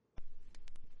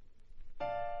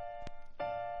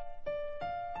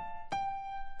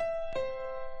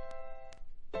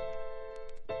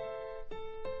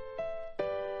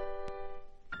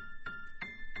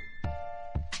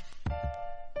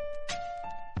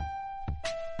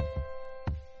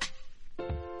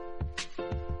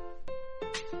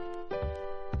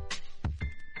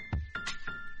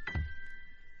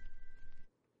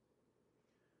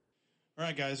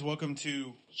right, guys, welcome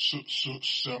to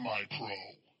Semi-Pro.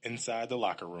 Inside the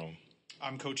Locker Room.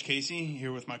 I'm Coach Casey,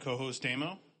 here with my co-host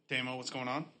Damo. Damo, what's going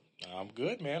on? I'm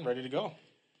good, man. Ready to go.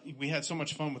 We had so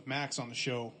much fun with Max on the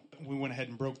show. We went ahead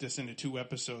and broke this into 2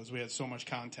 episodes. We had so much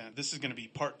content. This is going to be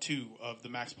part 2 of the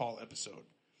Max Paul episode.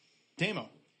 Damo,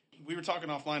 we were talking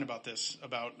offline about this,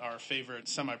 about our favorite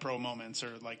semi-pro moments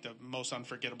or like the most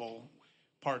unforgettable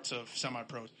parts of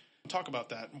semi-pro. Talk about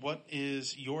that. What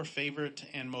is your favorite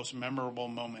and most memorable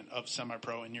moment of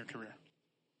semi-pro in your career?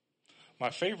 My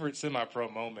favorite semi-pro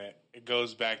moment, it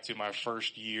goes back to my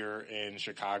first year in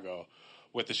Chicago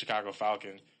with the Chicago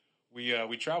Falcons.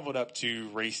 We traveled up to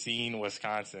Racine,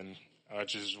 Wisconsin,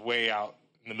 which is way out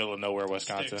in the middle of nowhere,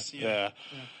 Wisconsin. Sticks, yeah.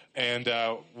 And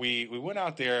we went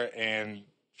out there, and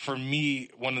for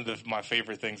me, one of my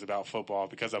favorite things about football,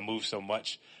 because I moved so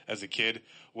much as a kid,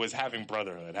 was having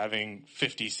brotherhood, having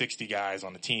 50, 60 guys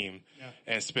on the team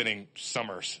and spending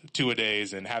summers,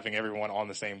 2-a-days, and having everyone on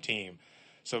the same team.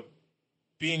 So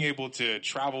being able to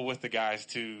travel with the guys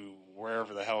to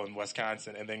wherever the hell in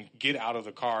Wisconsin and then get out of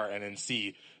the car and then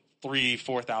see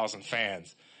 3,000-4,000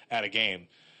 fans at a game.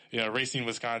 You know, Racine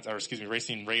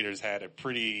Raiders had a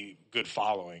pretty good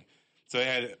following. So they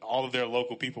had all of their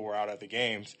local people were out at the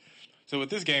games. So with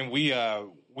this game, we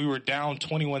were down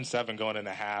 21-7 going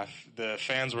into half. The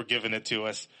fans were giving it to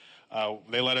us.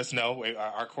 They let us know.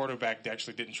 Our quarterback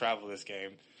actually didn't travel this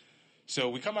game. So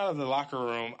we come out of the locker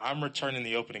room. I'm returning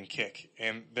the opening kick,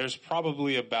 and there's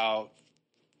probably about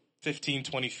 15,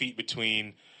 20 feet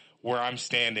between where I'm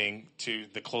standing to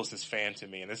the closest fan to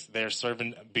me. And they're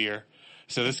serving beer.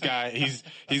 So this guy, he's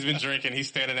been drinking. He's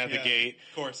standing at the gate.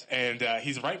 Of course. And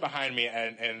he's right behind me,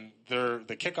 and the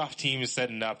kickoff team is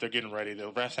setting up. They're getting ready.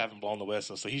 The refs haven't blown the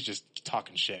whistle, so he's just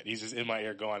talking shit. He's just in my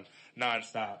ear going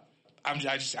nonstop. I'm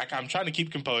trying to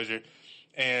keep composure,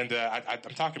 and I'm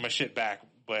talking my shit back.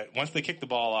 But once they kick the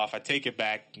ball off, I take it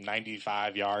back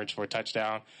 95 yards for a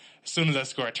touchdown. As soon as I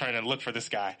score, I turn and look for this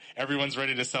guy. Everyone's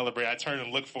ready to celebrate. I turn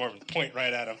and look for him, point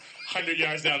right at him, 100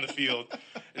 yards down the field.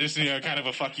 Just, kind of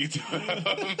a fuck you to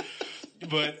him.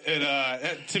 But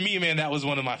to me, man, that was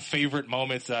one of my favorite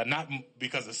moments, not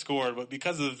because of score, but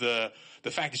because of the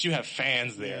fact that you have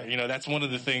fans there. Yeah. That's one of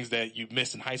the things that you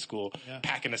miss in high school,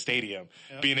 packing a stadium,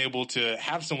 Yeah. being able to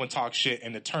have someone talk shit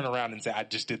and to turn around and say, I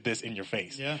just did this in your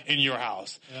face, in your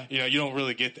house. Yeah. You don't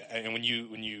really get that. And when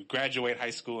you graduate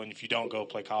high school and if you don't go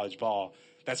play college ball,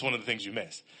 that's one of the things you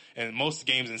miss. And most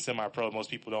games in semi-pro, most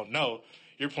people don't know,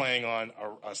 you're playing on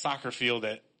a soccer field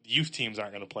that youth teams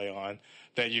aren't going to play on,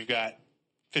 that you've got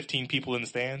 15 people in the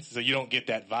stands, so you don't get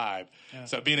that vibe. Yeah.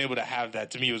 So being able to have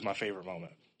that, to me, was my favorite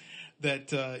moment.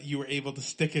 That you were able to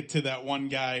stick it to that one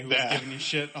guy who was giving you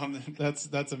shit on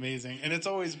that's amazing. And it's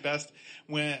always best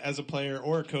when, as a player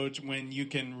or a coach, when you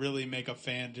can really make a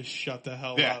fan just shut the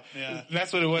hell up. Yeah,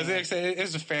 that's what it was.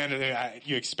 As a fan,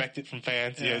 you expect it from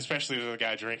fans, especially with a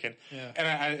guy drinking. Yeah. And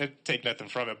I take nothing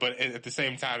from it, but at the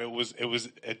same time, it was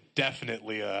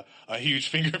definitely a huge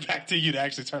finger back to you to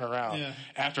actually turn around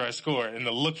after I scored and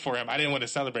to look for him. I didn't want to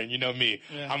celebrate. You know me,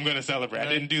 I'm going to celebrate. Right.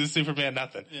 I didn't do the Superman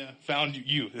nothing. Yeah. Found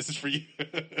you. This is for you.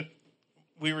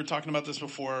 We were talking about this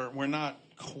before. We're not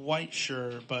quite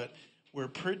sure, but we're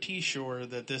pretty sure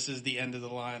that this is the end of the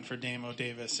line for Damo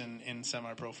Davis in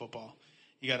semi-pro football.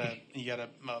 You got a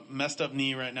messed up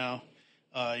knee right now.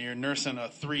 You're nursing a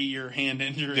 3-year hand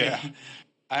injury. Yeah.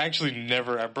 I actually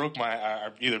I broke I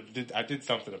did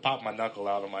something to pop my knuckle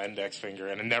out of my index finger,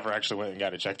 and I never actually went and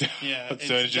got it checked out. Yeah,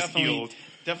 so it just healed.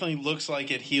 Definitely looks like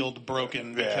it healed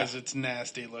broken because it's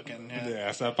nasty looking.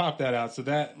 Yeah, so I popped that out. So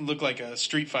that looked like a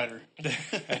Street Fighter.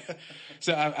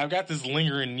 So I've got this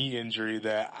lingering knee injury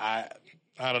that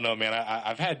I don't know, man.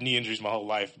 I've had knee injuries my whole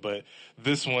life, but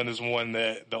this one is one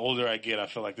that the older I get, I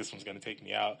feel like this one's going to take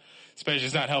me out. Especially,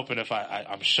 it's not helping if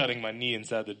I'm shutting my knee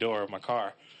inside the door of my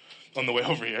car on the way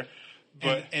over here.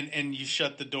 But and you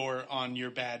shut the door on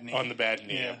your bad knee. On the bad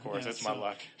knee, of course. That's my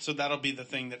luck. So that'll be the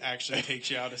thing that actually takes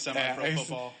you out of semi-pro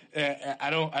football. I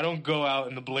don't go out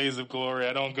in the blaze of glory.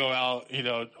 I don't go out,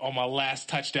 on my last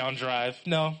touchdown drive.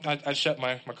 No, I shut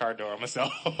my car door on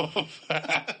myself.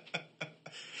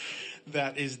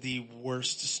 That is the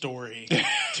worst story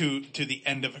to the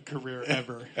end of a career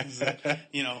ever. Is that,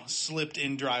 slipped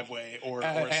in driveway or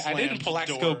slammed I didn't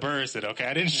Plaxico Burris it, okay?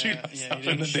 I didn't shoot myself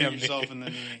in the damn yourself in the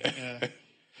knee.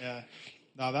 Yeah.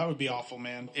 No, that would be awful,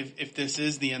 man. If this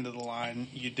is the end of the line,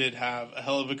 you did have a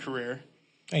hell of a career.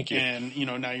 Thank you. And,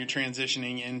 now you're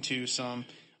transitioning into some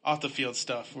off-the-field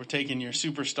stuff. We're taking your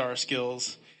superstar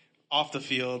skills off the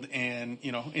field and,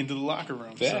 into the locker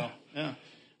room. Yeah. So, yeah.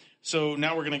 So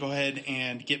now we're going to go ahead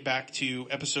and get back to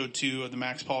episode 2 of the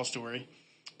Max Paul story.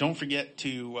 Don't forget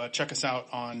to check us out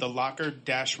on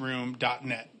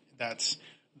thelocker-room.net. That's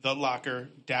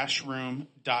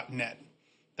thelocker-room.net.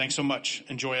 Thanks so much.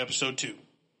 Enjoy episode 2.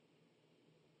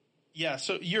 Yeah,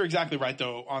 so you're exactly right,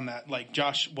 though, on that. Like,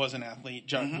 Josh was an athlete.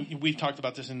 We've talked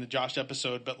about this in the Josh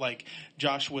episode, but, like,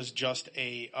 Josh was just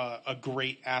a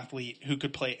great athlete who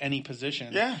could play any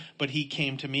position. Yeah. But he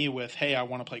came to me with, hey, I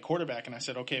want to play quarterback. And I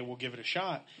said, okay, we'll give it a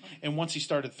shot. And once he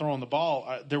started throwing the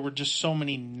ball, there were just so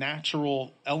many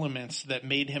natural elements that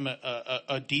made him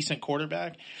a decent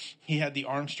quarterback. He had the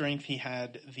arm strength. He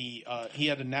had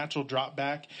a natural drop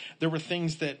back. There were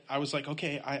things that I was like,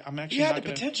 okay, I'm actually He had not the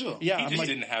gonna, potential. Yeah, He I'm just like,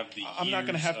 didn't have the I'm not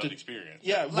going to have to experience.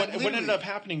 Yeah, Like, what ended up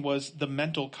happening was the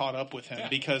mental caught up with him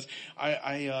because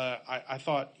I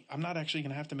thought I'm not actually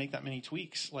going to have to make that many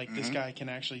tweaks. Like this guy can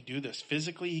actually do this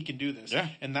physically. He can do this,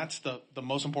 and that's the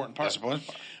most important part. That's the important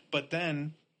part. But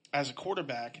then, as a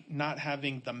quarterback, not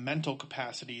having the mental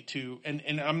capacity to,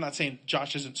 and I'm not saying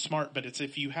Josh isn't smart, but it's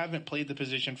if you haven't played the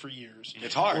position for years,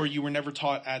 It's hard. or you were never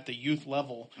taught at the youth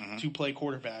level to play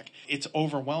quarterback, it's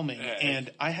overwhelming. And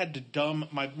I had to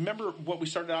remember what we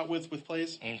started out with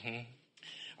plays?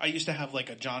 I used to have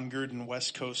like a John Gruden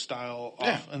West Coast style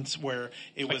offense where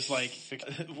it was like,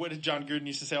 what did John Gruden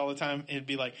used to say all the time? It'd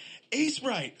be like, Ace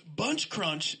Right, Bunch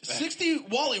Crunch, 60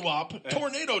 Wally Wop,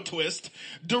 Tornado Twist,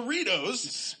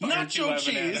 Doritos, Nacho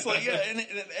Cheese. Like, and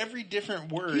every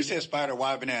different word. He said Spider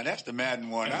Y Banana. That's the Madden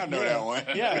one. I know that one.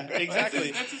 Yeah,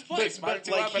 exactly. That's his play. Spider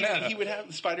 2Y Banana. He would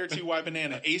have Spider 2Y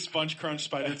Banana, Ace Bunch Crunch,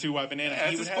 Spider 2Y Banana.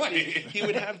 That's his play. He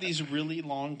would have these really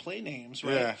long play names,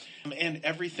 right? Yeah. And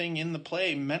everything in the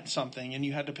play meant something, and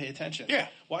you had to pay attention. Yeah.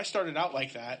 Well, I started out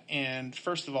like that, and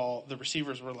first of all, the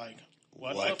receivers were like,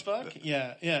 What the fuck?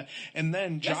 Yeah. And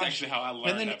then Josh. That's actually how I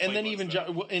learned that And then playbook even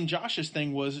stuff. and Josh's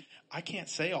thing was, I can't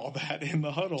say all that in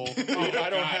the huddle. I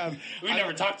don't have. We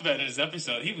never talked about it in his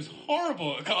episode. He was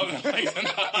horrible at calling plays in the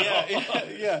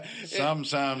huddle. Yeah.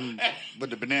 Some with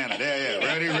the banana. There,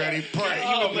 yeah. Ready, pray.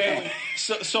 Oh, man.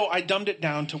 So I dumbed it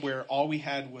down to where all we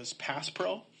had was pass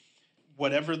pro,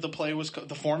 whatever the play was,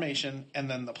 the formation, and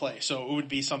then the play. So it would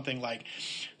be something like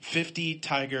 50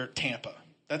 Tiger Tampa.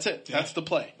 That's it. Yeah. That's the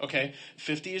play. Okay.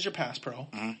 50 is your pass pro.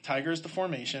 Tiger is the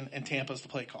formation, and Tampa is the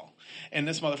play call. And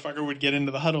this motherfucker would get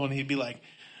into the huddle, and he'd be like,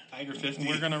 Tiger 50.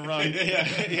 We're gonna run.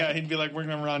 Yeah. He'd be like, we're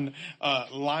gonna run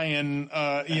Lion,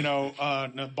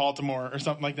 Baltimore or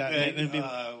something like that. And it'd be,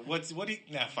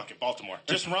 fuck it, Baltimore.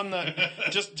 just run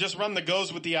the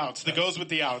goes with the outs. The goes with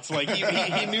the outs. Like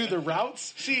he knew the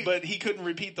routes, but he couldn't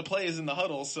repeat the plays in the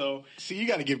huddle. So you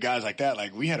got to give guys like that.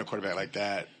 Like we had a quarterback like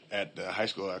that at the high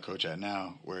school I coach at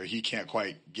now, where he can't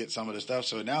quite get some of the stuff.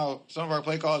 So now some of our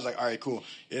play calls like, all right, cool.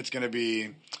 It's gonna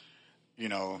be,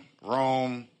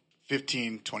 Rome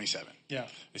 15-27. yeah.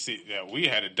 You see, we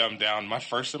had it dumbed down. My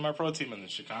first semi-pro team in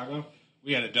Chicago,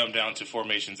 we had it dumbed down to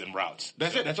formations and routes.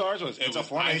 That's it. That's all ours was. It It's was a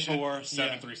formation. 4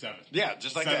 7-3-7. Yeah,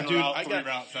 just like 7 that. route, I 3 got-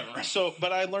 route, 7 route. So,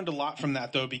 but I learned a lot from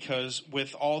that though, because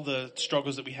with all the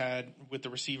struggles that we had with the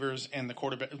receivers and the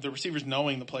quarterback, the receivers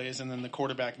knowing the plays and then the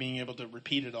quarterback being able to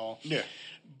repeat it all. Yeah.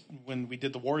 When we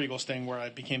did the War Eagles thing where I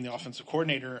became the offensive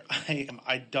coordinator,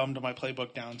 I dumbed my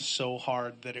playbook down so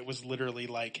hard that it was literally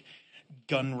like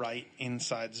gun right,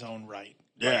 inside zone right.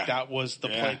 Yeah. Like that was the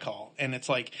play call. And it's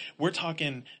like, we're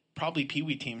talking probably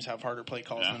Pee-wee teams have harder play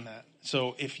calls than that.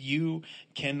 So if you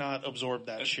cannot absorb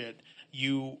that shit,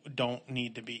 you don't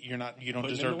need to be, you don't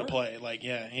deserve to play. Like,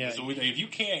 yeah. So if you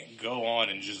can't go on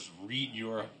and just read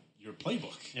your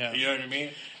playbook, you know what I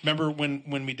mean? Remember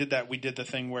when we did that, we did the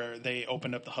thing where they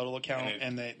opened up the Huddle account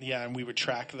and we would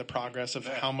track the progress of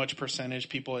how much percentage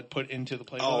people had put into the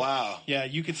playbook. Oh, wow. Yeah,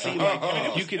 you could see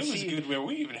It was good where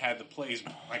we even had the plays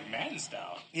like Madden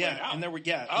style. and there were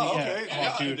okay.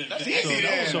 Oh, dude. That's easy.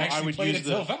 So I Actually would played use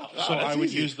the itself out. I would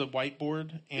easy. use the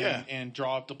whiteboard and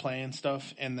draw up the play and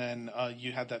stuff, and then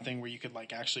you had that thing where you could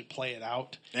like actually play it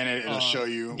out, And it'll show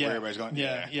you where everybody's going.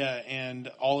 Yeah, and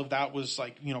all of that was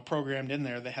like programmed in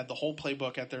there. They had the whole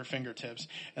playbook at their fingertips,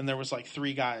 and there was like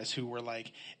 3 guys who were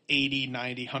like 80,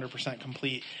 90, 100%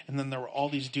 complete, and then there were all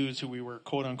these dudes who we were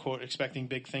quote unquote expecting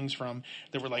big things from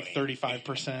that were like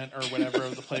 35% or whatever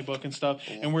of the playbook and stuff,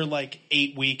 and we're like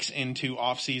 8 weeks into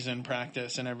off-season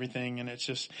practice and everything, and it's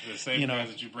just The same guys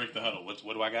that you break the huddle. What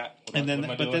do I got?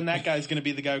 then that guy's going to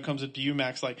be the guy who comes up to you,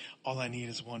 Max, like, all I need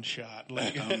is one shot.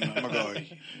 Like, I'm gonna go. All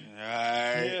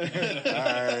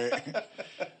right.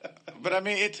 But I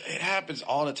mean, it happens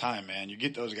all the time, man. You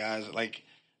get those guys. Like,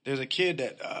 there's a kid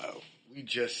that we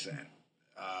just sent.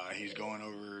 He's going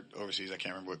overseas. I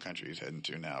can't remember what country he's heading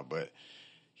to now, but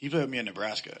he put me in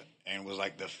Nebraska and was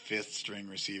like the 5th string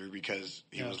receiver because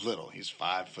he was little. He's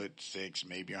 5'6",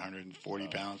 maybe 140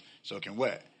 pounds, soaking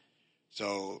wet.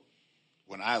 So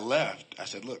when I left, I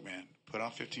said, look, man, put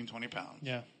on 15, 20 pounds.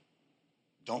 Yeah.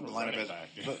 Don't line up running as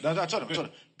back. I told him,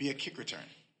 be a kick returner.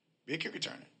 Be a kick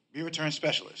returner. Be a return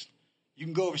specialist. You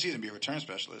can go overseas and be a return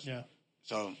specialist. Yeah.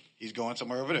 So he's going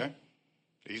somewhere over there.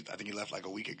 I think he left like a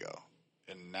week ago.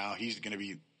 And now he's going to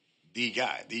be the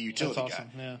guy, the utility That's awesome,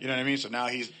 guy. yeah. You know what I mean? So now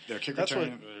he's their kick That's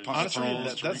return. what,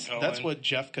 honestly, that's what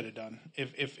Jeff could have done.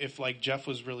 If like Jeff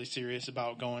was really serious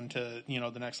about going to,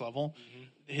 the next level,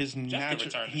 his natural,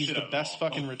 return the he's shit the out of best the ball.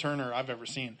 fucking returner I've ever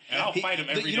seen. And I'll fight him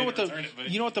every you know day what to the return it, but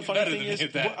you know what the it's funny better thing than is?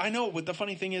 hit that. I know what the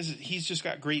funny thing is. He's just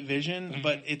got great vision,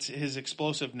 but it's his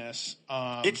explosiveness.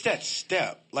 It's that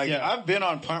step. Like Yeah. I've been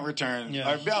on punt returns. Yeah.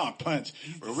 I've been on punts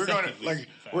where we're going to deceptively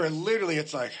where literally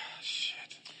it's like shit.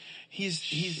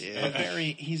 He's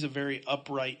a very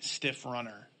upright, stiff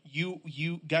runner.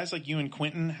 You guys like you and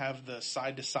Quentin have the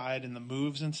side to side and the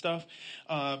moves and stuff,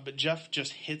 but Jeff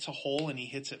just hits a hole and he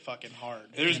hits it fucking hard.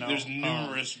 There's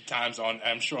numerous times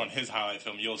I'm sure on his highlight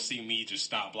film you'll see me just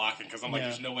stop blocking because I'm like, Yeah.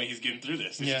 there's no way he's getting through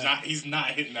this. Yeah. He's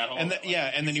not hitting that hole. and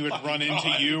and then he would run into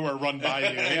you or run by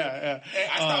you. Yeah. Hey,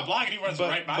 I stop blocking, he runs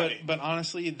right by me. But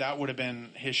honestly, that would have been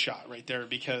his shot right there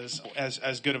because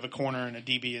as good of a corner and a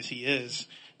DB as he is,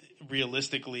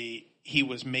 realistically, he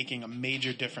was making a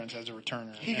major difference as a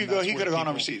returner. He And could go. that's He where could have gone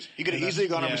people- overseas. He could have and easily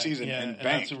that's- gone overseas and and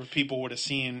banked. that's where people would have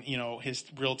seen, his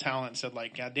real talent and said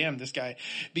like, God damn, this guy,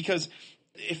 because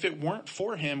if it weren't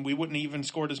for him, we wouldn't even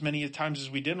scored as many times as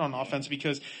we did on offense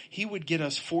because he would get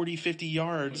us 40, 50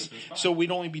 yards. So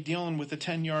we'd only be dealing with a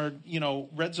 10-yard,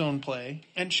 red zone play.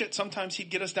 And shit, sometimes he'd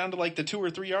get us down to like the 2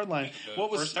 or 3 yard line. The What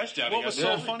was first touchdown he what was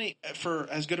got. so funny for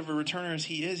as good of a returner as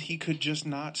he is, he could just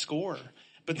not score.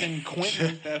 But then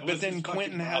Quentin, That was his Quentin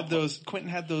fucking had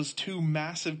problem. those 2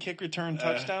 massive kick return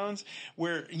touchdowns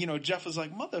where Jeff was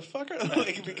like motherfucker,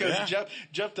 like because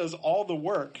Jeff does all the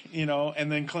work,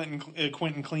 and then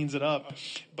Quentin cleans it up.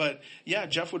 But yeah,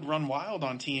 Jeff would run wild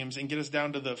on teams and get us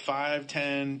down to the 5,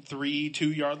 10, 3,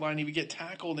 2 yard line. He would get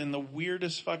tackled in the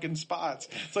weirdest fucking spots.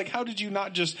 It's like, how did you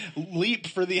not just leap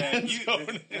for the end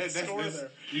zone and score there?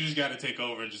 You just got to take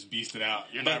over and just beast it out.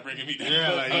 You're not bringing me down.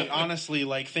 Yeah, But honestly,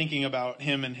 like thinking about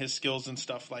him and his skills and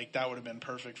stuff, like that would have been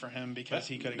perfect for him because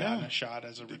he could have gotten a shot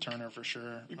as a returner for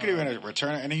sure. You could have been a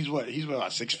returner, and he's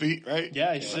about 6 feet, right?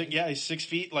 Yeah, he's 6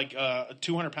 feet, like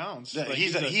 200 pounds. Yeah, Like,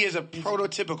 he is a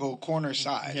prototypical corner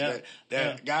size. Yeah.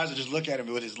 That guys would just look at him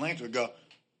with his length would go,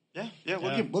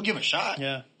 we'll give him a shot.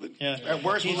 Yeah. At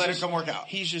worst, we'll let him come work out.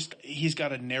 He's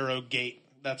got a narrow gait.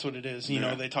 That's what it is.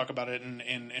 They talk about it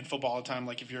in football all the time.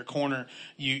 Like if you're a corner,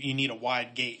 you need a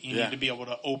wide gait. You need to be able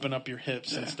to open up your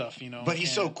hips and stuff. But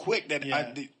he's so quick that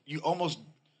you almost.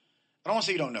 I don't want to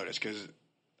say you don't notice because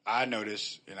I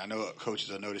notice, and I know coaches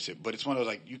will notice it. But it's one of those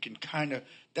like you can kind of.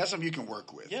 That's something you can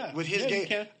work with. Yeah. With his Yeah, you gait,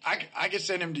 can. I could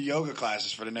send him to yoga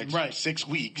classes for the next 6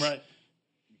 weeks. Right.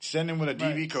 Send him with a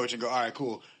DB Right. coach and go. All right,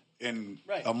 cool. In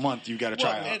Right. a month, you got to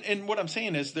try out. And what I'm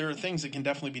saying is there are things that can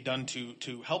definitely be done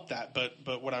to help that.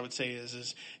 But what I would say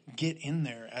is get in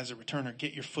there as a returner,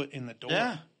 get your foot in the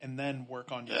door, and then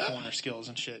work on your corner skills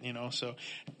and shit. So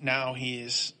now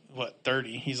he's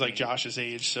 30. He's like Josh's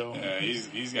age. So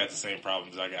He's got the same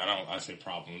problems I got. I say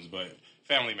problems, but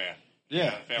family man.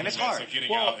 Yeah, Family and it's man, hard. So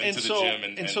getting out into the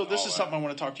gym and so this all is that. something I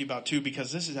want to talk to you about too because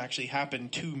this has actually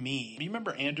happened to me. Do you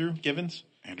remember Andrew Givens?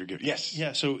 Andrew Gibbs. Yes.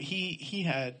 Yeah, so he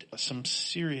had some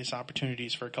serious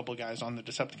opportunities for a couple of guys on the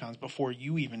Decepticons before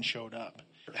you even showed up.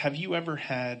 Have you ever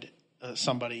had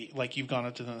somebody, like you've gone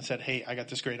up to them and said, hey, I got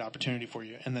this great opportunity for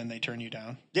you, and then they turn you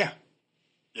down? Yeah.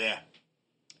 Yeah.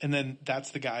 And then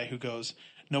that's the guy who goes,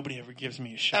 nobody ever gives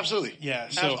me a shot. Absolutely. Yeah,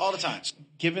 so all the time.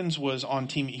 Givens was on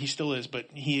Team, he still is, but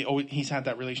he's had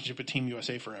that relationship with Team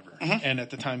USA forever. Mm-hmm. And at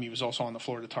the time, he was also on the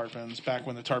Florida Tarpons, back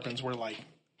when the Tarpons were like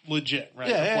legit, right?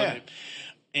 Yeah.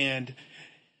 And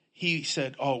he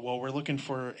said, oh, well, we're looking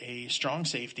for a strong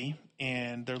safety,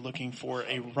 and they're looking for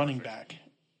a running back.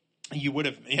 You would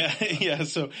have, yeah.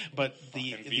 So, but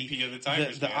the VP of the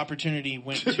Tigers, the man. opportunity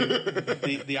went to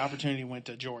the opportunity went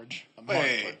to George.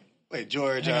 Wait,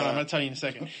 George. Hang on, I'm going to tell you in a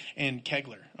second. And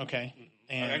Kegler, okay?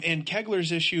 And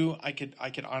Kegler's issue, I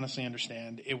could honestly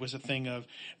understand. It was a thing of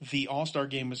the All-Star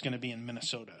game was going to be in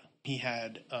Minnesota. He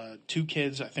had 2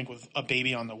 kids, I think, with a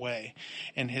baby on the way,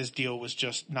 and his deal was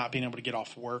just not being able to get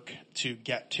off work to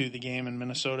get to the game in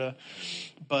Minnesota.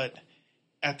 But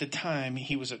at the time,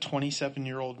 he was a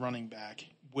 27-year-old running back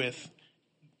with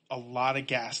a lot of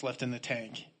gas left in the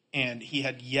tank. And he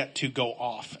had yet to go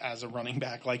off as a running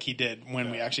back like he did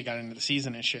when we actually got into the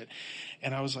season and shit.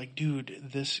 And I was like, dude,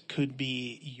 this could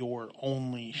be your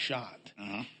only shot.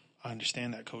 I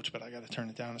understand that, coach, but I got to turn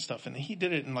it down and stuff. And he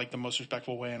did it in like the most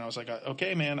respectful way. And I was like,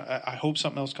 okay, man, I hope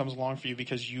something else comes along for you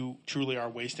because you truly are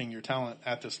wasting your talent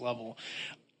at this level.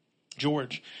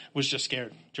 George was just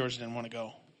scared. George didn't want to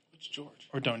go. Which George?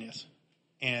 Ordonez.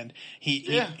 And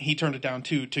he turned it down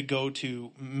too, to go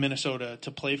to Minnesota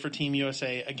to play for Team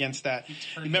USA against that.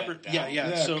 Remember? That down.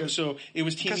 Yeah. So it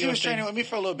was Team USA. Because he was training with me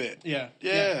for a little bit. Yeah.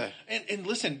 And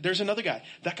listen, there's another guy.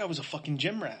 That guy was a fucking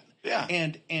gym rat. Yeah.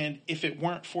 And if it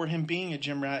weren't for him being a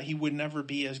gym rat, he would never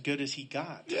be as good as he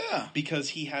got. Yeah. Because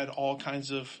he had all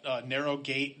kinds of narrow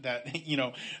gait, that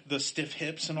the stiff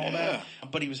hips and all that.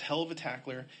 But he was a hell of a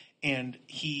tackler. And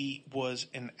he was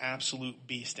an absolute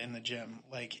beast in the gym.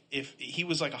 Like, if he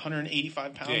was like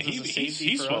 185 pounds as a safety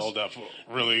he for swelled us. up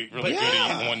really good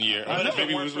in 1 year. I know.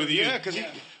 Maybe it was with you. Yeah, because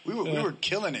we were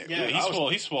killing it. Yeah,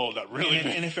 he swelled up really And,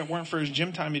 big. and if it weren't for his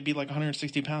gym time, he'd be like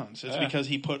 160 pounds. It's because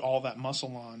he put all that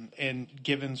muscle on. And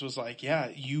Givens was like,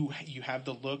 yeah, you have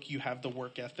the look, you have the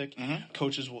work ethic.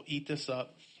 Coaches will eat this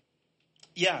up.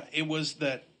 Yeah, it was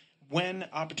that when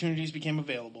opportunities became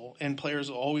available, and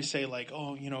players will always say like,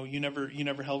 oh, you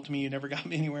never helped me, you never got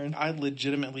me anywhere. And I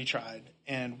legitimately tried,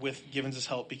 and with Givens'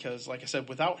 help, because like I said,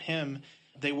 without him,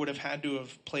 they would have had to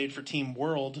have played for Team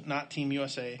World, not Team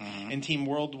USA. And Team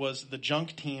World was the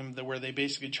junk team where they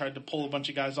basically tried to pull a bunch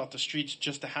of guys off the streets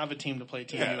just to have a team to play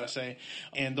Team USA.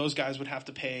 And those guys would have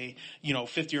to pay,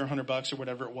 $50 or $100 or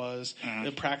whatever it was,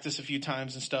 practice a few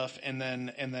times and stuff. And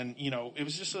then, it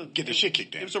was just Get the shit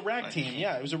kicked in. It was a rag team.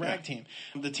 Yeah, it was a rag team.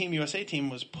 The Team USA team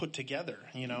was put together,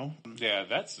 Yeah,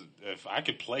 that's if I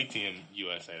could play Team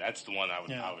USA, that's the one I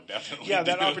would definitely. Yeah,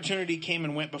 that do. opportunity came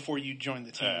and went before you joined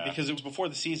the team because it was before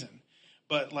the season.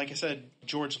 But like I said,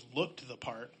 George looked the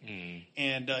part,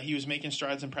 and he was making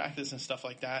strides in practice and stuff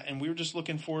like that. And we were just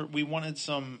we wanted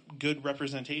some good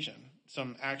representation,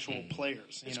 some actual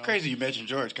players. It's crazy you mentioned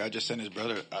George, because I just sent his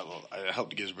brother. I helped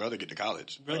to get his brother get to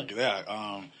college. Really?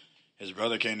 His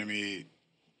brother came to me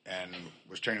and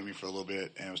was training me for a little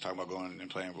bit, and was talking about going and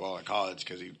playing ball in college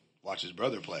because he watched his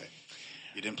brother play.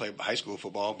 He didn't play high school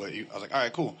football, but I was like, all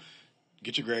right, cool.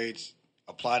 Get your grades,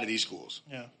 apply to these schools.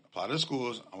 Yeah. Apply to the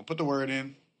schools. I'm going to put the word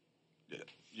in.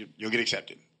 You'll get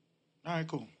accepted. All right,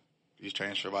 cool. He's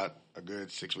trained for about a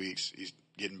good 6 weeks. He's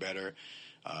getting better.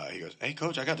 He goes, hey,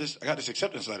 coach, I got this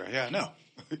acceptance letter. Yeah, I know.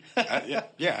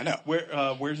 I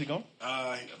know. Where's he going?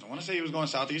 I want to say he was going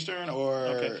Southeastern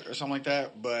or something like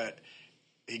that, but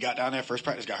he got down there, first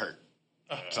practice, got hurt.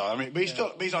 So, I mean, but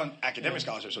he's on academic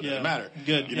scholarship, so it doesn't matter.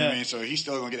 Good. You know what I mean? So he's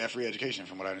still going to get that free education,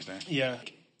 from what I understand. Yeah.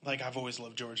 Like, I've always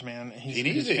loved George, man. He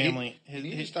needs his family. He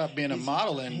needs to stop being a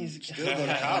model and still go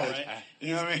to college. Right?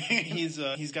 You know what I mean?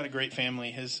 He's got a great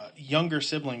family. His younger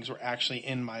siblings were actually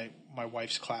in my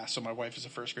wife's class. So my wife is a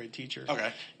first grade teacher.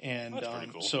 Okay. And That's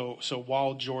pretty cool. so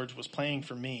while George was playing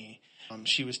for me,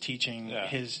 she was teaching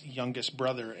his youngest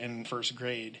brother in first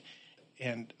grade.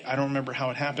 And I don't remember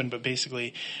how it happened, but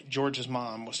basically George's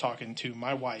mom was talking to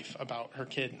my wife about her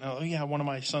kid. Oh, yeah, one of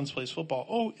my sons plays football.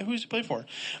 Oh, who's he play for?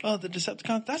 Oh, the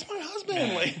Decepticons. That's my husband.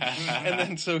 And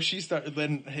then so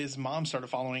then his mom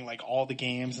started following like all the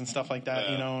games and stuff like that,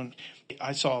 and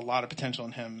I saw a lot of potential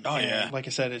in him. Oh, yeah. Like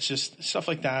I said, it's just stuff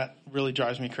like that really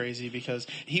drives me crazy because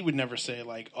he would never say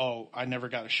like, oh, I never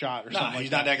got a shot or something like that.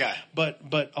 He's not that guy.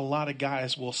 But a lot of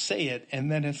guys will say it,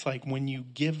 and then it's like when you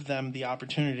give them the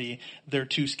opportunity, they're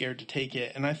too scared to take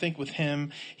it. And I think with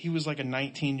him, he was like a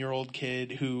 19-year-old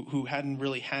kid who hadn't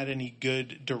really had any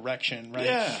good direction, right?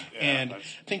 Yeah. And I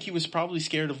think he was probably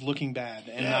scared of looking bad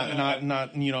and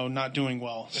not doing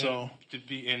well. So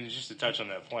And just to touch on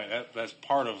that point, that's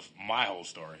part of my whole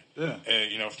story. Yeah.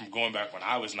 From going back when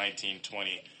I was 19,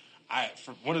 20,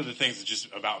 one of the things that's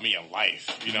just about me in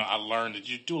life, I learned that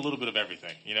you do a little bit of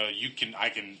everything. I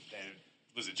can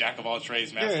was a jack of all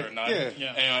trades, master of none.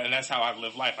 Yeah. And that's how I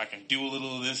live life. I can do a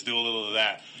little of this, do a little of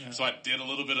that. Yeah. So I did a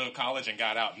little bit of college and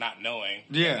got out not knowing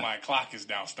that my clock is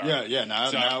now starting. Now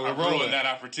I we're rolling. ruined that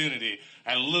opportunity. I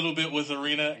had a little bit with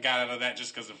Arena, got out of that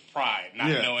just because of pride, not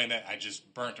knowing that I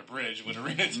just burnt a bridge with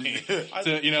Arena team.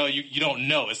 So, you don't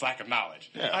know. It's lack of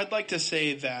knowledge. Yeah. I'd like to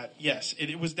say that, yes,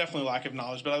 it was definitely lack of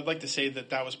knowledge, but I'd like to say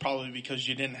that was probably because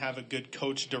you didn't have a good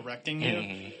coach directing you.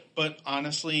 Mm-hmm. But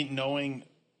honestly, knowing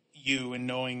you and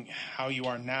knowing how you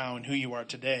are now and who you are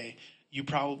today, you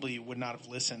probably would not have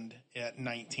listened at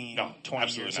 19,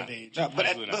 20 years of age. No, but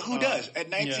who does? At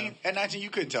 19, you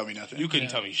couldn't tell me nothing. You couldn't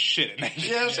tell me shit at 19.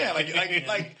 You know what I'm saying?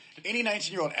 Like any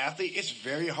 19-year-old athlete, it's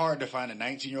very hard to find a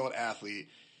 19-year-old athlete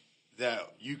that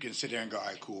you can sit there and go, all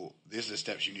right, cool, this is the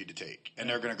steps you need to take. And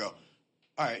they're going to go,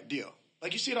 all right, deal.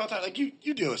 Like you see it all the time. Like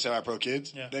you deal with semi-pro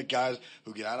kids, that guys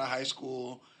who get out of high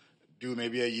school, do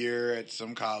maybe a year at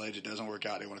some college. It doesn't work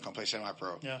out. They want to come play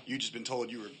semi-pro. Yeah. You've just been told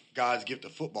you were God's gift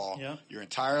of football Yeah. your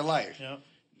entire life. Yeah.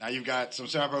 Now you've got some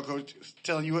semi-pro coach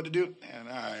telling you what to do. And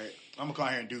all right, I'm going to come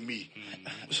out here and do me.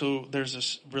 So there's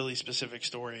this really specific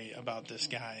story about this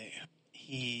guy.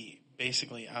 He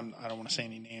basically, I don't want to say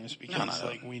any names because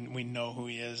like we know who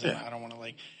he is, and I don't want to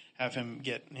like have him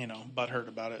get butthurt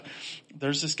about it.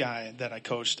 There's this guy that I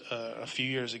coached a few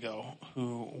years ago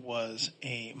who was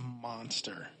a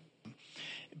monster.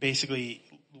 Basically,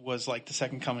 was like the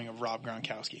second coming of Rob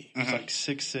Gronkowski. He was like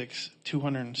 6'6",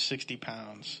 260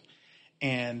 pounds.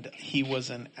 And he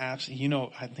was an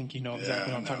absolute, I think you know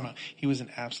exactly what I'm talking about. He was an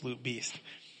absolute beast.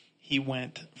 He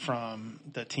went from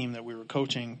the team that we were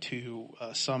coaching to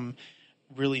some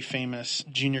really famous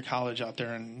junior college out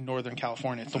there in Northern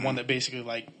California. It's the one that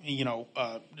basically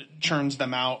churns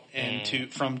them out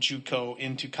from JUCO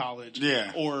into college,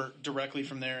 or directly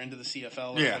from there into the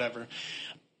CFL or whatever.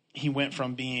 He went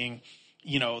from being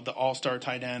the all-star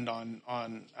tight end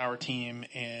on our team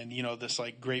and, this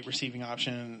like great receiving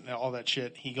option and all that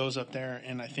shit. He goes up there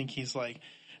and I think he's like,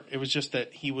 it was just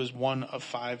that he was one of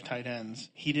 5 tight ends.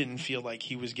 He didn't feel like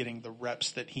he was getting the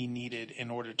reps that he needed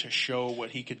in order to show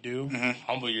what he could do.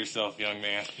 Humble yourself, young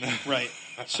man. Right.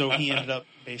 So he ended up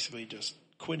basically just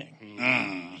quitting.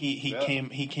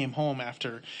 He came home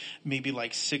after maybe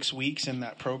like 6 weeks in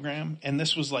that program, and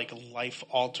this was like life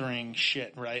altering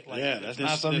shit, right? Like, that's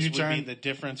not something you would be the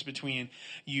difference between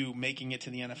you making it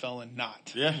to the NFL and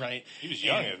not. Right? He was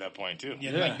young at that point too.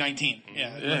 Like 19.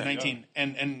 Like 19.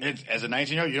 And as a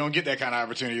 19-year-old, you don't get that kind of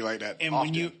opportunity like that. And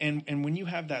often. when you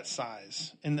have that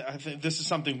size, and I think this is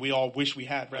something we all wish we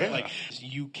had, right? Like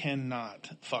you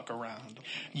cannot fuck around.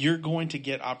 You're going to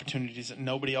get opportunities that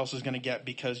nobody else is going to get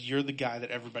because you're the guy that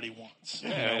everybody wants.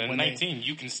 At 19,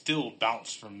 you can still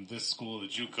bounce from this school to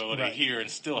JUCO to here and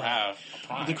still have a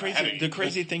prime. The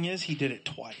crazy thing is he did it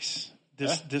twice.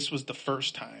 This was the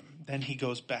first time. Then he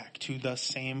goes back to the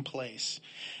same place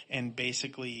and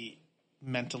basically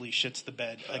mentally shits the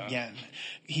bed again.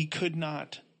 He could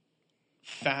not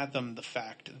fathom the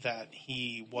fact that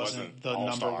he wasn't the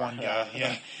number one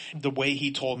guy. The way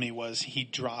he told me was he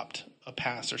dropped a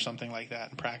pass or something like that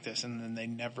in practice, and then they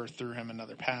never threw him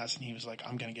another pass, and he was like,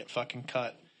 I'm going to get fucking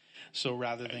cut. So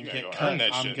rather than get cut,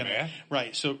 I'm going to...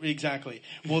 Right, so exactly.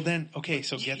 Well then, okay,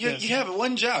 so get this. You have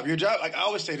one job. Your job, like I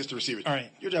always say this to receivers. All right.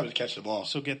 Your job is to catch the ball.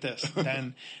 So get this.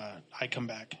 Then I come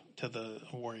back to the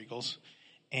War Eagles,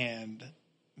 and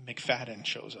McFadden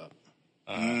shows up.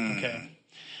 Okay.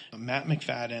 Matt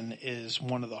McFadden is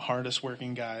one of the hardest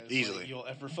working guys easily you'll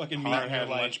ever fucking meet in your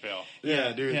life. Lunch pail.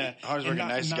 Yeah, dude. Hardest working,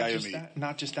 nicest guy you meet.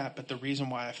 Not just that, but the reason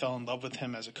why I fell in love with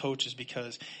him as a coach is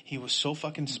because he was so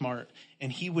fucking smart,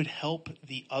 and he would help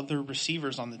the other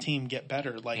receivers on the team get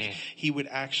better. Like he would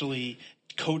actually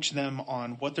coach them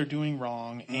on what they're doing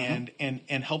wrong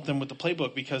and help them with the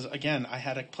playbook, because again, I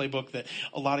had a playbook that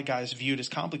a lot of guys viewed as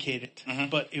complicated,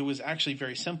 but it was actually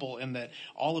very simple in that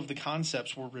all of the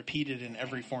concepts were repeated in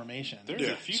every formation.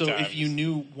 So if you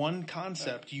knew one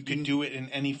concept, you could do it in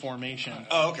any formation.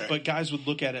 But guys would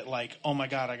look at it like, oh my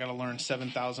God, I got to learn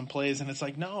 7,000 plays. And it's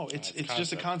like, no, it's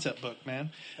just a concept book,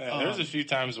 man. There's a few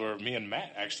times where me and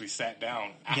Matt actually sat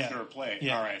down after a play.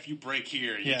 All right, if you break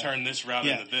here, you turn this route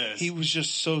into this. He was just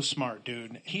so smart,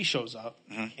 dude. He shows up,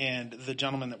 and the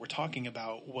gentleman that we're talking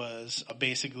about was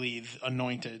basically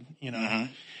anointed, and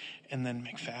then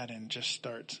McFadden just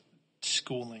starts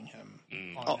schooling him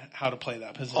on how to play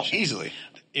that position. Easily.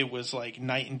 It was like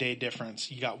night and day difference.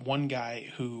 You got one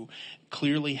guy who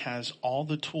clearly has all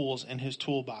the tools in his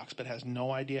toolbox but has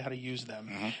no idea how to use them.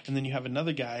 And then you have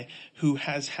another guy who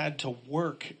has had to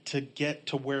work to get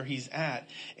to where he's at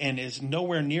and is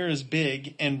nowhere near as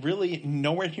big and really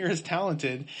nowhere near as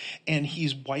talented, and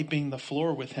he's wiping the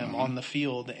floor with him on the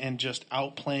field and just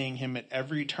outplaying him at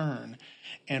every turn.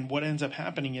 And what ends up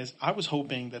happening is I was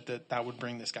hoping that would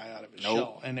bring this guy out of his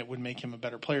shell and it would make him a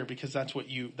better player, because that's what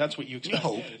you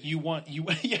expect. You want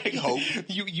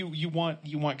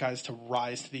guys to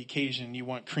rise to the occasion. You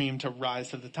want cream to rise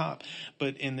to the top.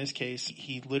 But in this case,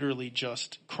 he literally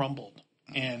just crumbled.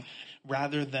 And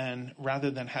rather than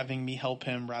having me help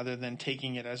him, rather than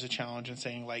taking it as a challenge and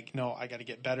saying like, no, I got to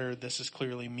get better. This is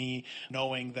clearly me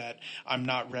knowing that I'm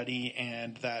not ready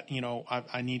and that,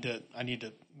 I need to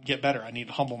get better. I need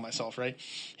to humble myself, right?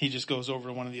 He just goes over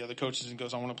to one of the other coaches and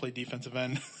goes, I want to play defensive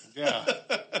end. Yeah.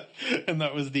 And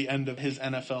that was the end of his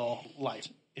NFL life.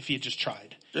 If he had just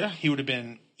tried, he would have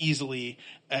been easily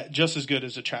just as good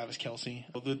as a Travis Kelce.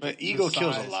 But ego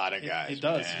kills a lot of guys. It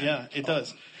does. Man. Yeah, it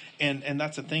does. And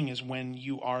that's the thing is when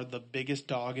you are the biggest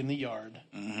dog in the yard,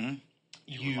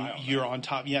 you're on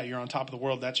top. Yeah, you're on top of the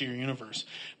world. That's your universe.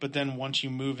 But then once you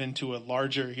move into a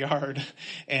larger yard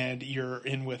and you're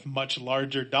in with much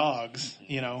larger dogs,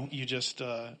 you just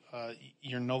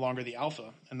you're no longer the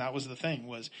alpha. And that was the thing,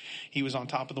 was he was on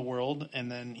top of the world,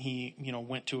 and then he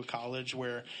went to a college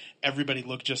where everybody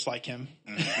looked just like him.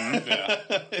 Mm-hmm.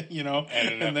 Yeah.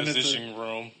 And in that position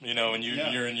room, and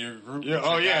you're in your group. Yeah,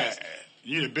 guys.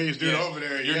 You're the biggest dude over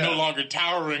there. You're no longer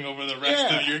towering over the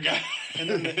rest of your guys.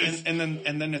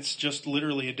 And then it's just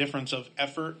literally a difference of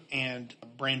effort and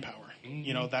brain power.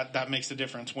 Mm-hmm. That makes the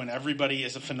difference. When everybody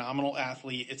is a phenomenal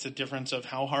athlete, it's a difference of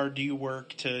how hard do you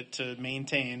work to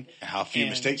maintain. How few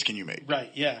mistakes can you make?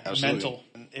 Right, yeah. Absolutely. Mental.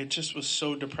 And it just was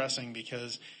so depressing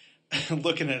because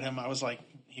looking at him, I was like,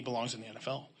 he belongs in the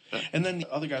NFL. And then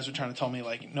the other guys were trying to tell me,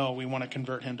 like, no, we want to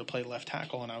convert him to play left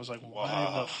tackle. And I was like,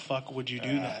 why the fuck would you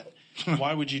do that?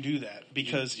 Why would you do that?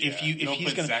 Because if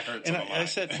he's going to, and I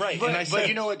said, right. But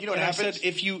you know what happens? I said,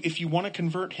 if you want to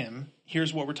convert him,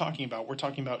 here's what we're talking about. We're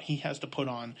talking about he has to put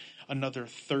on another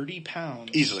 30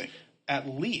 pounds. Easily. At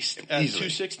least at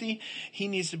 260, he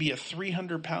needs to be a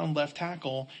 300-pound left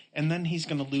tackle, and then he's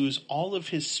going to lose all of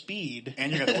his speed.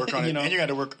 And you're going to work on it. And you got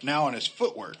to work now on his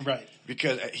footwork, right?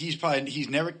 Because he's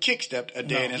never kick stepped a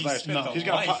day in his life. He's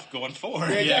got going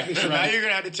forward. Yeah, exactly. So now you're going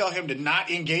to have to tell him to not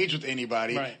engage with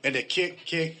anybody, and to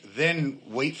kick, then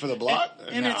wait for the block.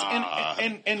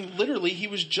 And literally, he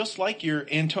was just like your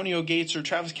Antonio Gates or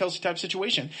Travis Kelce type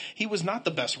situation. He was not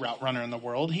the best route runner in the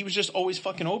world. He was just always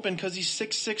fucking open because he's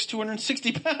 6'6",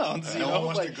 260 pounds. No one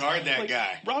wants to guard that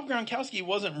guy. Rob Gronkowski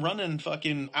wasn't running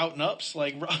fucking out and ups.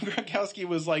 Like, Rob Gronkowski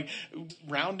was like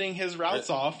rounding his routes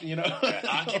off.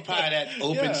 Occupy that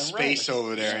open space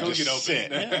over there and just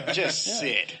sit. Yeah.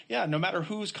 Sit. Yeah, no matter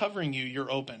who's covering you,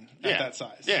 you're open at that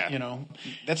size. Yeah.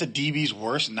 That's a DB's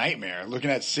worst nightmare. Looking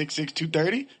at 6'6",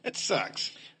 230, it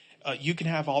sucks. You can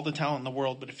have all the talent in the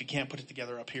world, but if you can't put it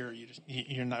together up here,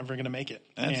 you're never going to make it.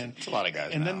 It's a lot of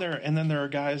guys. And then there are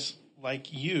guys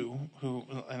like you who,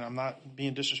 and I'm not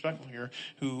being disrespectful here,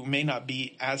 who may not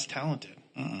be as talented,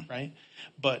 right?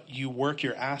 But you work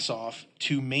your ass off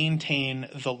to maintain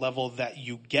the level that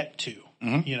you get to.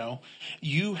 Mm-hmm.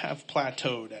 You have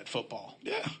plateaued at football.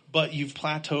 Yeah. But you've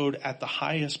plateaued at the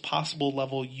highest possible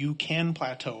level you can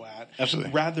plateau at.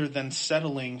 Absolutely. Rather than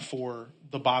settling for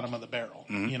the bottom of the barrel.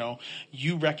 Mm-hmm.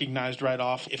 You recognized right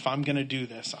off, if I'm going to do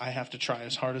this, I have to try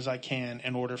as hard as I can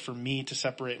in order for me to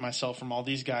separate myself from all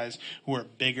these guys who are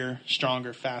bigger,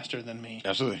 stronger, faster than me.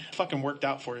 Absolutely. Fucking worked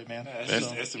out for you, man.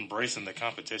 It's embracing the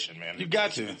competition, man. You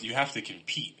got to. You have to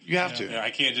compete. You have to.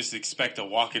 I can't just expect to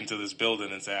walk into this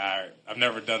building and say, all right, I've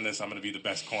never done this, I'm going to be the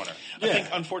best corner. I think,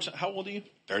 unfortunately, how old are you?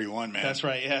 31, man. That's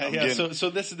right. Yeah. So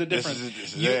this is the difference.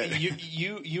 This is it.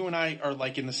 You and I are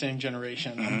like in the same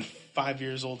generation. Mm-hmm. I'm 5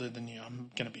 years older than you.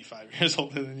 I'm going to be 5 years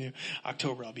older than you.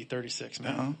 October, I'll be 36,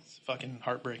 man. Uh-huh. It's fucking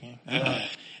heartbreaking.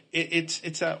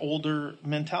 It's that older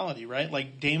mentality, right?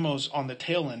 Like Damo's on the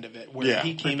tail end of it, where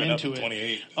he came into it.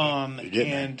 28.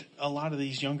 And a lot of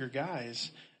these younger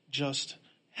guys just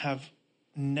have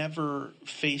never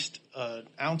faced an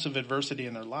ounce of adversity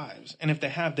in their lives. And if they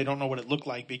have, they don't know what it looked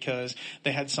like because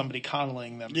they had somebody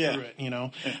coddling them through it, Yeah.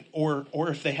 Or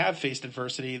if they have faced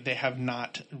adversity, they have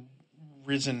not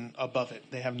risen above it.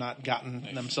 They have not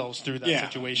gotten themselves through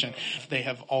that situation. They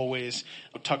have always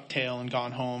tucked tail and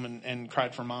gone home and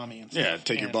cried for mommy and stuff. Yeah,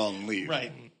 take your ball and leave.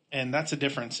 Right. And that's the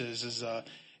difference is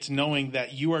it's knowing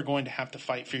that you are going to have to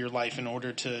fight for your life in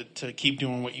order to keep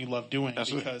doing what you love doing.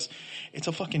 Absolutely. Because it's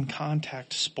a fucking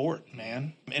contact sport,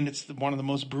 man. And it's one of the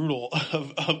most brutal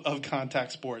of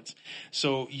contact sports.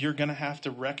 So you're going to have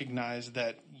to recognize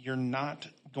that you're not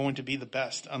going to be the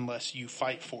best unless you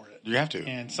fight for it. You have to.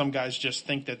 And some guys just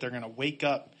think that they're going to wake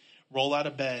up, roll out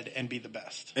of bed, and be the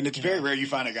best. And it's very rare you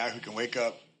find a guy who can wake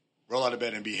up, roll out of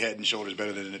bed, and be head and shoulders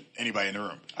better than anybody in the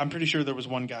room. I'm pretty sure there was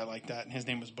one guy like that, and his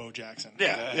name was Bo Jackson.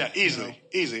 Yeah, easily.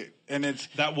 And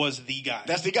that was the guy.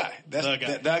 That's the guy. That's the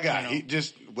guy. That guy. He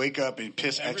just wake up and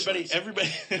piss everybody.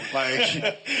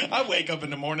 Like I wake up in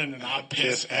the morning and I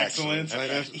piss excellence.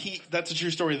 That's a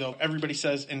true story though. Everybody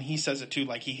says, and he says it too.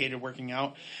 Like he hated working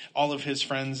out. All of his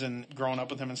friends and growing up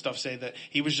with him and stuff say that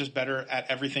he was just better at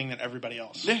everything than everybody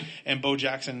else. Yeah. And Bo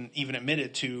Jackson even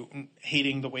admitted to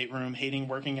hating the weight room, hating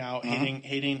working out,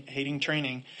 hating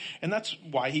training, and that's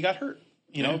why he got hurt.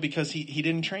 Because he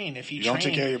didn't train. If he you don't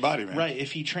take care of your body, man. Right.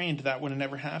 If he trained, that would have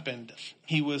never happened.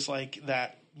 He was like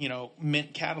that,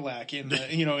 mint Cadillac in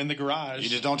the, in the garage. You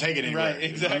just don't take it anywhere. Right.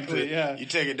 Exactly. Yeah. You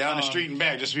take it down the street and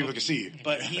back just so people can see you.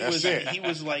 But he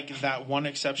was like that one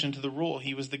exception to the rule.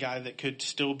 He was the guy that could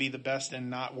still be the best and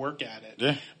not work at it.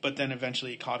 Yeah. But then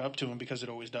eventually it caught up to him because it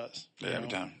always does. Yeah. Every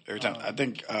time. I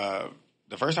think,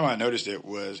 the first time I noticed it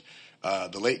was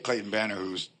the late Clayton Banner,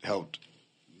 who's helped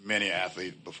many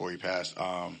athletes before he passed.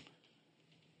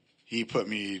 He put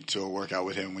me to a workout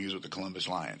with him when he was with the Columbus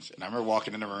Lions. And I remember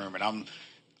walking in the room, and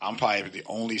I'm probably the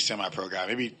only semi-pro guy,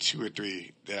 maybe 2 or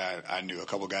 3 that I knew. A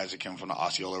couple guys that came from the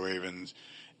Osceola Ravens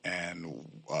and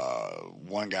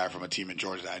one guy from a team in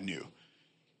Georgia that I knew.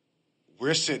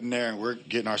 We're sitting there, and we're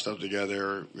getting our stuff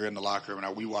together. We're in the locker room,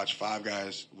 and we watched 5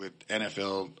 guys with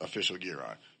NFL official gear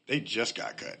on. They just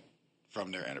got cut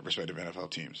from their respective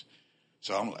NFL teams.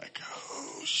 So I'm like,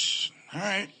 oh, all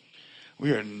right.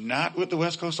 We are not with the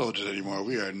West Coast Soldiers anymore.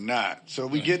 We are not. So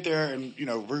we get there, and,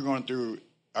 we're going through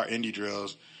our indie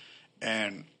drills.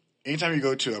 And anytime you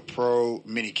go to a pro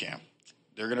mini camp,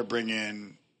 they're going to bring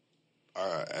in,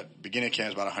 at beginning of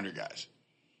camp, about 100 guys.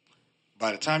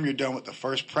 By the time you're done with the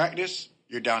first practice,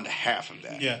 you're down to half of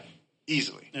that. Yeah.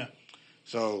 Easily. Yeah.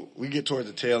 So we get towards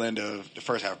the tail end of the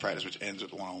first half of practice, which ends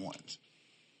with one-on-ones.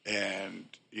 And,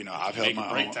 I've held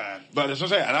my break own. time. But that's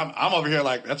what I'm saying. And I'm over here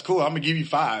like, that's cool. I'm going to give you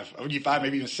 5. I'm going to give you 5,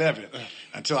 maybe even 7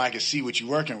 until I can see what you're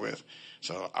working with.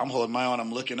 So I'm holding my own.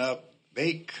 I'm looking up.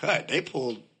 They cut. They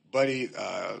pulled Buddy,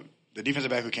 the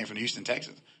defensive back who came from the Houston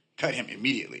Texans, cut him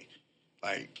immediately,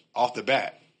 like off the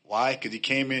bat. Why? Because he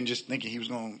came in just thinking he was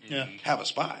going to have a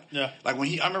spot. Yeah. Like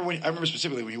I remember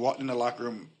specifically when he walked in the locker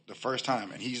room the first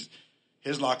time, and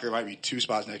his locker might be 2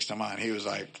 spots next to mine. He was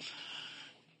like,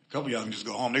 a couple of y'all can just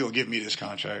go home. They're going to give me this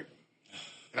contract.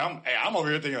 And I'm over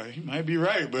here thinking, he might be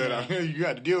right, but you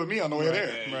got to deal with me on the way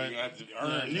there. Right. You have to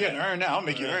earn You got to earn that. I'll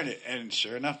make you earn it. And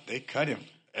sure enough, they cut him.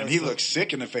 And he looked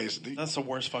sick in the face. That's the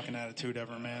worst fucking attitude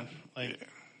ever, man. Like,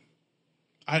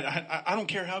 I don't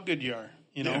care how good you are,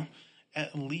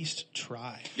 at least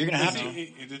try. You're going to have to.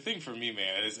 to. The thing for me,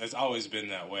 man, has always been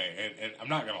that way. And I'm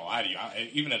not going to lie to you.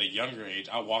 Even at a younger age,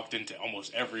 I walked into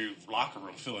almost every locker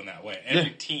room feeling that way.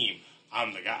 Every team,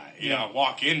 I'm the guy. I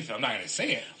walk in, I'm not going to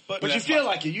say it. But you feel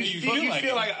like it. You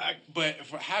feel like but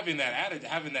for having that attitude,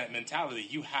 having that mentality,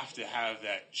 you have to have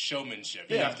that showmanship.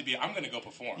 You have to be, I'm going to go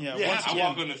perform. I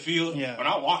walk on the field. When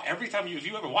I walk, every time if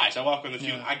you ever watch, I walk on the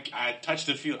field, I touch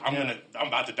the field, I'm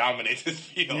about to dominate this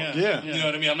field. You know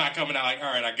what I mean? I'm not coming out like,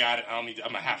 all right, I got it. I'm going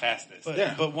to half-ass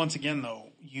this. But once again, though,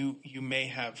 you may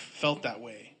have felt that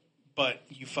way. But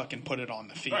you fucking put it on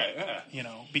the field,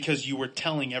 right, because you were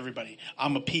telling everybody,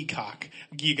 I'm a peacock.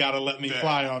 You got to let me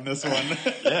fly on this one.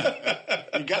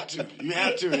 You got to. You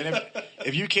have to. And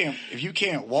if you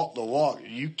can't walk the walk,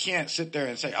 you can't sit there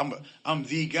and say, I'm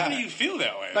the guy. How do you feel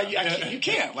that way? Like you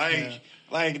can't.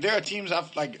 Like there are teams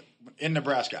in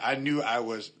Nebraska, I knew I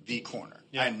was the corner.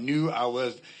 Yeah. I knew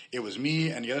it was me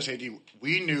and the other safety.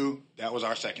 We knew that was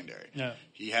our secondary. Yeah.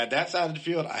 He had that side of the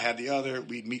field. I had the other.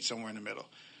 We'd meet somewhere in the middle.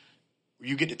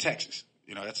 You get to Texas,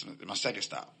 that's my second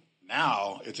stop.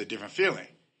 Now it's a different feeling.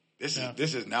 This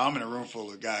is now I'm in a room full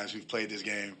of guys who've played this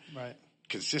game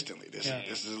consistently. This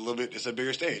is a little bit. It's a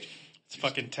bigger stage. It's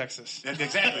fucking Texas.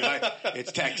 Exactly,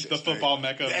 it's Texas, the football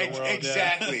mecca of the world.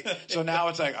 Exactly. Yeah. So now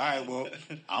it's like, all right, well,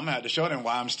 I'm gonna have to show them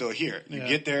why I'm still here. You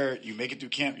get there, you make it through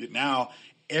camp. Now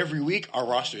every week our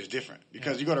roster is different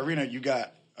because you go to arena, you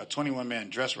got a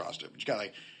 21-man dress roster,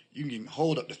 but you can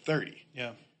hold up to 30.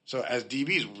 Yeah. So as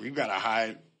DBs, we've got a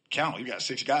high count. We've got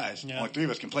 6 guys. Only 3 of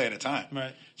us can play at a time.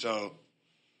 Right. So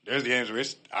there's the games where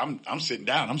I'm sitting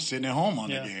down. I'm sitting at home on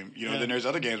the game. Then there's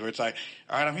other games where it's like,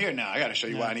 all right, I'm here now. I got to show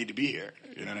you why I need to be here.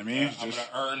 You know what I mean? I'm going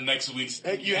to earn next week's.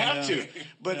 You have to.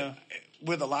 But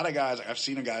with a lot of guys, I've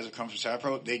seen the guys that come from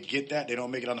semi-pro, they get that. They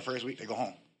don't make it on the first week. They go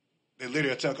home. They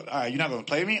literally tell, all right, you're not going to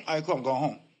play me? All right, cool. I'm going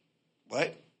home.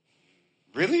 What?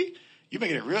 Really? You're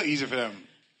making it real easy for them.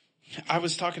 I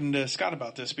was talking to Scott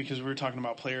about this because we were talking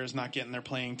about players not getting their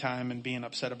playing time and being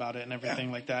upset about it and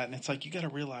everything like that. And it's like, you got to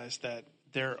realize that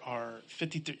there are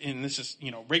 53, and this is,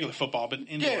 regular football, but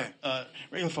indoor,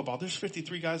 regular football, there's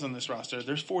 53 guys on this roster.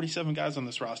 There's 47 guys on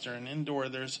this roster. And indoor,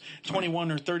 there's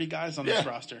 21 or 30 guys on this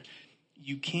roster.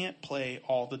 You can't play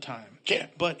all the time.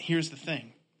 Can't. But here's the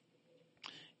thing.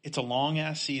 It's a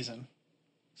long-ass season.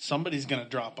 Somebody's going to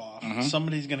drop off. Mm-hmm.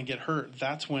 Somebody's going to get hurt.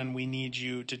 That's when we need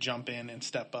you to jump in and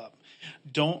step up.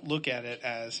 Don't look at it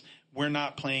as we're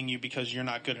not playing you because you're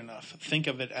not good enough. Think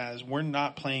of it as we're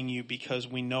not playing you because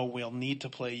we know we'll need to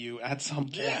play you at some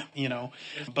point,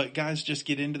 But guys just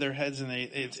get into their heads and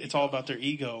it's all about their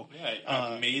ego. Yeah,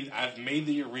 I've made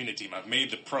the arena team. I've made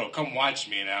the pro. Come watch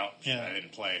me now. Yeah. I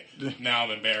didn't play. Now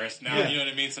I'm embarrassed. Now you know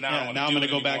what I mean. So now I'm going to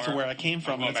go back to where I came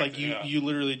from. It's like you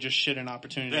literally just shit an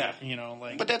opportunity. Yeah.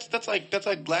 But that's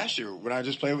like last year when I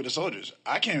just played with the Soldiers.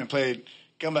 I came and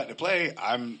come back to play.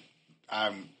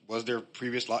 I was their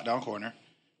previous lockdown corner.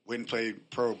 Went and played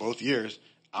pro both years.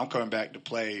 I'm coming back to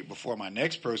play before my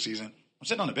next pro season. I'm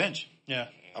sitting on the bench. Yeah.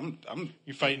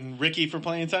 You're fighting Ricky for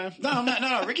playing time? No, I'm not.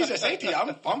 No, Ricky's at safety.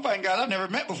 I'm fighting guys I've never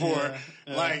met before.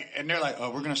 Yeah. Like, and they're like,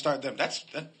 "Oh, we're gonna start them."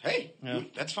 Hey,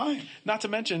 that's fine. Not to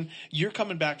mention, you're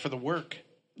coming back for the work.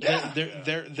 Yeah.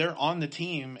 They're on the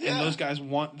team, and those guys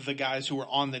want the guys who are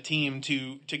on the team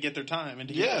to get their time and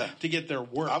to get their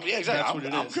work. Yeah, exactly. That's what it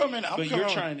is.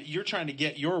 I'm you're trying to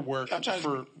get your work. I'm trying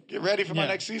to get ready for my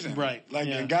next season. Right. Like,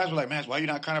 and guys were like, "Man, why are you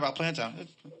not crying about playing time?"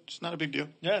 It's not a big deal.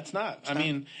 Yeah, it's not. I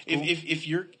mean, if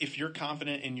you're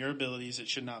confident in your abilities, it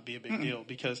should not be a big deal,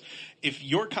 because if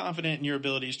you're confident in your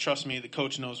abilities, trust me, the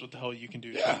coach knows what the hell you can do.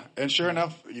 Yeah, and sure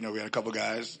enough, we had a couple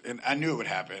guys, and I knew it would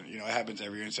happen. It happens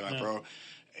every year in semi-pro.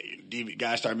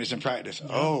 Guys start missing practice.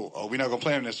 Oh, we're not gonna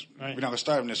play him this. Right. We're not gonna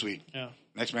start him this week. Yeah.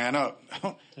 Next man up.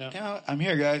 Yeah. I'm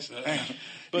here, guys.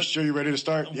 You sure you're ready to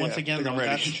start? Once again, I'm though,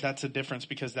 ready. that's a difference,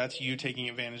 because that's you taking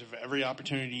advantage of every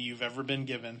opportunity you've ever been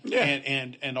given, Yeah.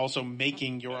 and also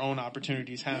making your own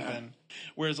opportunities happen.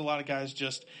 Whereas a lot of guys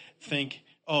just think,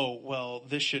 oh, well,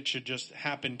 this shit should just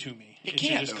happen to me. It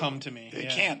can't should just come to me. It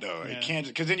can't though. It can't,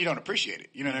 because then you don't appreciate it.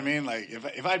 You know what I mean? Like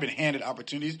if I'd been handed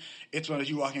opportunities, it's one of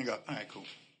you walk in and go, all right, cool.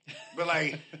 But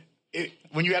like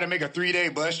when you had to make a 3-day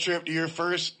bus trip to your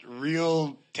first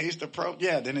real taste of pro,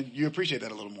 then you appreciate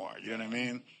that a little more. You know what I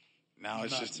mean? Now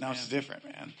it's it's different,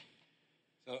 man.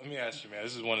 So let me ask you, man.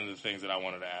 This is one of the things that I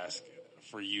wanted to ask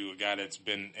for you, a guy that's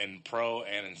been in pro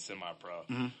and in semi-pro.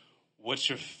 Mm-hmm. What's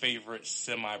your favorite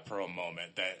semi-pro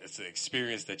moment that it's an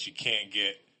experience that you can't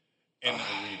get in the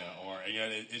arena, or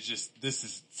it's just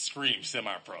this screams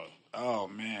semi-pro? Oh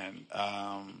man,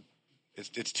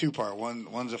 it's two-part.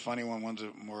 One's a funny one. One's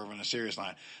more of a serious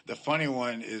line. The funny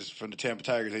one is from the Tampa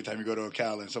Tigers. Anytime you go to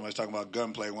Ocala and somebody's talking about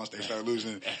gunplay, once they start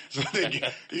losing, so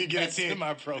you get a team.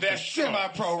 Semi-pro. That's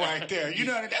semi-pro right there. You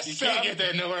know what I mean? That's you can't get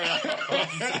that nowhere else.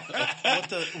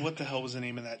 What the hell was the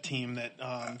name of that team that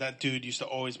that dude used to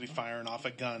always be firing off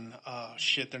a gun?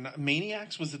 Shit, they're not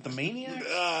Maniacs. Was it the Maniacs?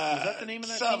 Was that the name of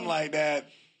that something team? like that.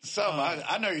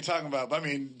 I know what you're talking about, but I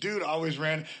mean, dude always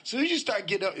ran. As soon as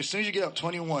you get up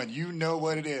 21, you know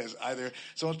what it is. Either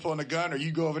someone's pulling a gun, or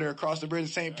you go over there across the bridge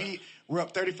to St. Pete. We're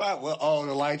up 35. Well,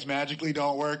 the lights magically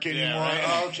don't work anymore.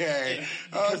 Yeah, right. Okay.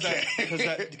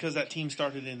 Because that team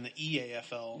started in the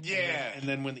EAFL. Yeah. And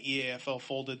then when the EAFL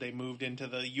folded, they moved into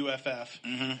the UFF.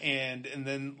 Mm-hmm. And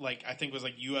then I think it was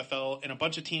UFL, and a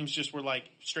bunch of teams just were like,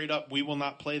 straight up, we will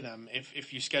not play them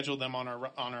if you schedule them on our.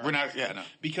 We're not. Yeah, no.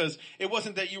 Because it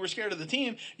wasn't that you were scared of the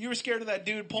team, you were scared of that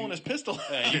dude pulling his pistol.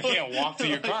 You can't walk to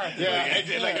your car.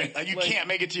 You can't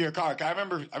make it to your car. I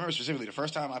remember specifically the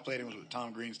first time I played him was with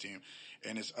Tom Green's team.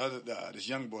 And this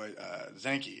young boy,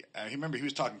 Zanke, he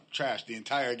was talking trash the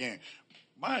entire game.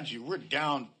 Mind you, we're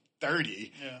down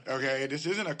 30. Yeah. Okay, this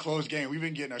isn't a close game. We've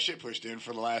been getting our shit pushed in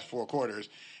for the last 4 quarters.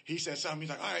 He said something. He's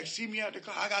like, all right, see me out the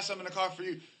car. I got something in the car for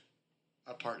you.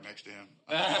 I parked next to him.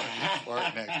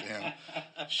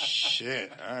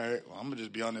 Shit. All right. Well, I'm going to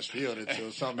just be on this field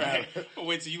until something happens.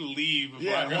 Wait till you leave.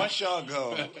 Once y'all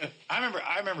go. I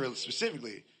remember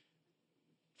specifically,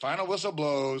 final whistle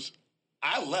blows.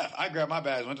 I left. I grabbed my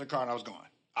bags, went to the car, and I was gone.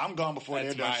 I'm gone before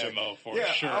they're done. That's my MO for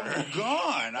yeah, sure. I'm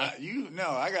gone. I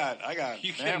got.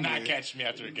 You family. cannot catch me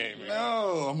after a game, man.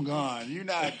 No, I'm gone. You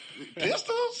not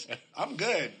pistols? I'm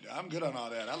good. I'm good on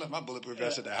all that. I left my bulletproof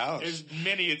vest at the house. There's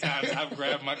many a times I've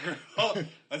grabbed my girl.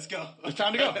 Let's go. It's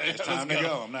time to go. It's time to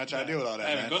go. I'm not trying to deal with all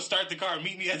that, man. Go start the car.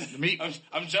 Meet me at the.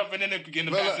 I'm jumping in the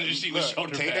passenger seat with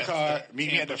shoulder Take pads. the car.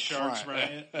 Meet me at the Sharks,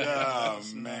 front. right? Oh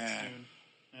man.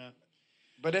 Yeah.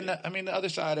 But then, the other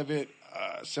side of it,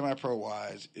 semi-pro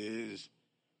wise, is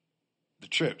the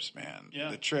trips, man.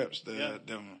 Yeah. The trips,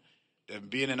 them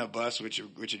being in a bus with your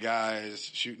guys,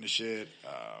 shooting the shit.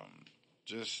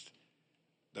 Just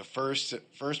the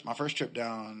my first trip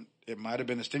down, it might have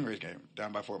been the Stingrays game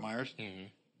down by Fort Myers. Mm-hmm.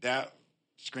 That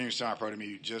screams semi-pro to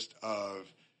me, just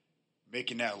of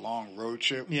making that long road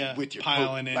trip with your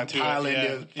piling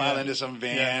into some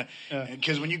van. Yeah.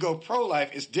 Because when you go pro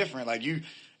life, it's different. Like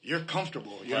you're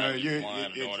comfortable. You know, you're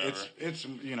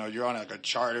on a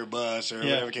charter bus or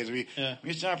whatever the case may be. Yeah.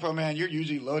 When you're semi-pro, man, you're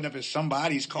usually loading up in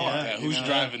somebody's car. Yeah. Who's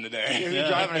driving today? Who's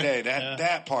driving today?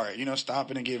 That part,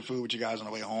 stopping and getting food with you guys on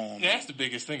the way home. Yeah, that's the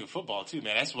biggest thing of football, too,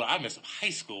 man. That's what I miss of high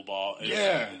school ball.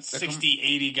 Is 60,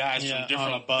 80 guys from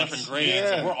different grades.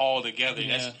 Yeah. And we're all together.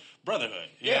 Yeah. That's brotherhood.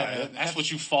 Yeah. That's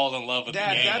what you fall in love with the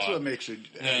game That's on. what makes it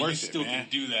you worth still it, man.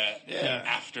 can do that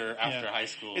after high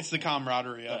school. It's the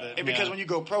camaraderie of it. And because when you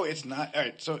go pro, it's not all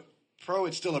right. So pro,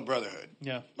 it's still a brotherhood.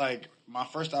 Yeah. Like my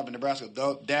first stop in Nebraska,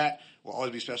 though, that will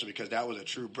always be special because that was a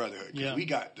true brotherhood. Because we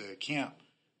got the camp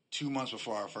 2 months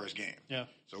before our first game. Yeah.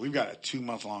 So we've got a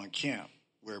 2-month long camp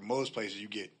where most places you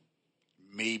get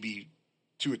maybe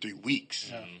 2 or 3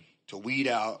 weeks to weed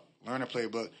out, learn a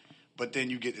playbook, but then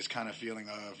you get this kind of feeling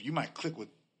of you might click with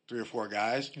 3 or 4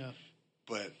 guys,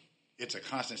 but it's a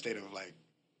constant state of like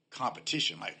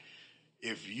competition. Like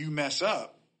if you mess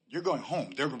up, you're going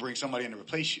home. They're going to bring somebody in to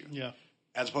replace you. Yeah.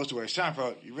 As opposed to where it's time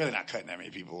for, you're really not cutting that many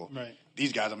people. Right.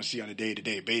 These guys I'm going to see on a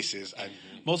day-to-day basis.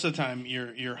 Most of the time,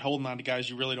 you're holding on to guys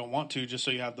you really don't want to just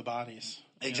so you have the bodies.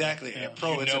 Exactly. Yeah.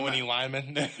 Pro, You know any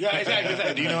linemen? Yeah,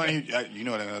 exactly. Do you know any? You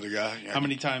know another guy? Yeah. How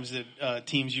many times did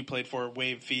teams you played for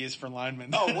waive fees for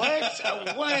linemen? Oh,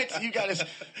 what? What? You got us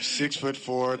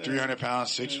 6'4", 300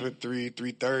 pounds, 6'3",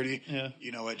 330. Yeah.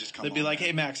 You know what? Just come. They'd be on, like, man.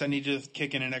 "Hey Max, I need you to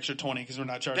kick in an extra 20 because we're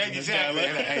not charging this Exactly. guy."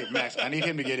 Hey Max, I need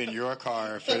him to get in your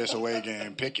car for this away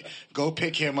game. Go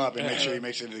pick him up and make sure he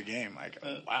makes it to the game. Like,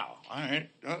 wow, all right,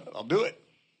 I'll do it.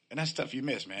 And that's stuff you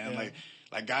miss, man. Yeah.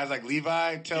 Like guys like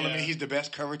Levi telling me he's the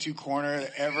best cover 2 corner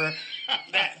ever.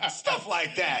 Stuff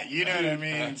like that. You know what I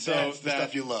mean? So That's the that-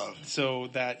 stuff you love. So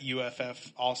that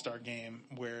UFF All-Star game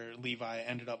where Levi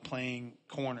ended up playing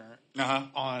corner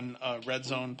on a red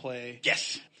zone play.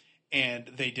 Yes. And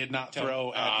they did not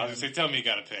throw I at was him. going to say, tell me you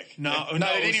got to pick. No, they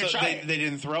didn't even try they, it. they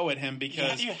didn't throw at him Yeah,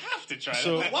 because you have to try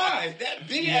So- it. Why? That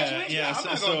big ass man? I'm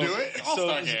not going to do it.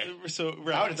 All-Star game. So I would've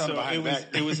right, done so behind it the was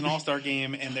back. it was an all-star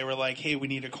game, and they were like, "Hey, we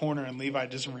need a corner," and Levi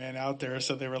just ran out there,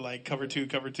 so they were like, "Cover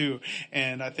two,"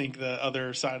 and I think the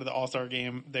other side of the all-star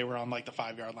game, they were on like the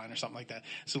 5-yard line or something like that.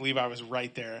 So Levi was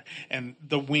right there, and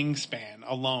the wingspan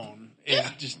alone is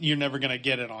just you're never gonna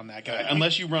get it on that guy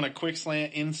unless you run a quick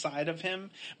slant inside of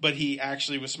him. But he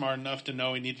actually was smart enough to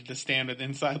know he needed to stand with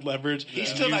inside leverage. He's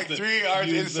and still use like 3 yards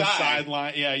use the inside.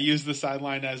 sideline. Yeah, use the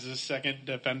sideline as his second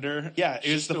defender. Yeah,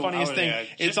 it was the Just funniest thing. yeah,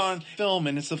 It's on film,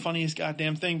 and it's the funniest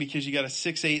goddamn thing because you got a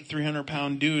 6'8",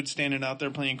 300-pound dude standing out there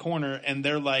playing corner, and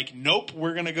they're like, "Nope,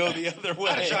 we're gonna go the other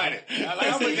way." I'd have tried it.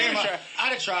 I'm with them.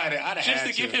 I'd have tried it. I'd have Just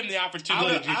had to give him the I'd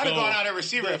opportunity have to go. gone out at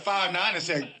receiver at 5'9" and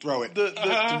said, "Throw it."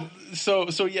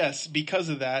 So yes, because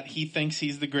of that, he thinks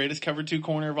he's the greatest cover 2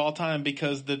 corner of all time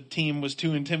because the team was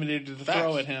too intimidated to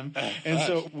throw at him, and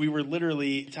so we were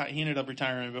literally. He ended up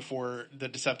retiring before the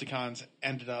Decepticons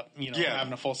ended up,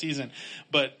 having a full season,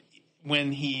 but.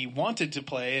 When he wanted to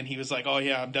play and he was like, "Oh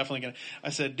yeah, I'm definitely gonna," I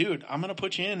said, "Dude, I'm gonna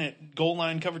put you in at goal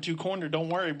line cover 2 corner. Don't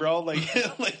worry, bro. Like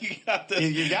you got this.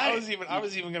 You got I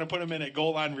was even gonna put him in at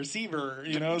goal line receiver,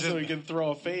 so he could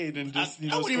throw a fade and just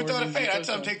I wouldn't even score throw the an fade. easy I'd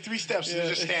tell him touchdown. take 3 steps and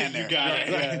just stand there. You got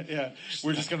it. Right. Yeah.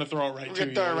 We're just gonna throw it right We're to gonna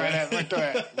you. throw it right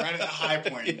at the high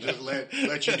point. And just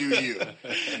let you do you.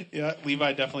 Yeah,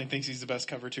 Levi definitely thinks he's the best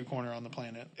cover 2 corner on the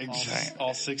planet. Exactly.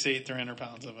 All 6'8", 300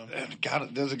 pounds of him.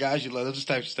 God, those are guys you love. Those are the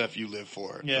types of stuff you live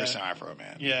for. Yeah. For Semi-Pro,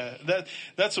 man. Yeah,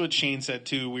 that's what Shane said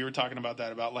too. We were talking about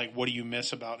that, about like what do you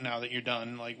miss about now that you're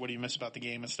done? Like what do you miss about the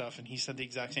game and stuff? And he said the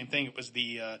exact same thing. It was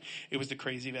the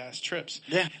crazy ass trips.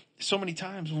 Yeah. So many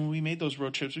times when we made those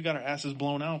road trips, we got our asses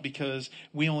blown out because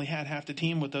we only had half the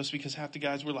team with us because half the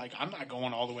guys were like, "I'm not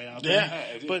going all the way out there."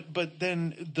 Yeah. But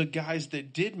then the guys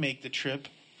that did make the trip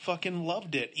fucking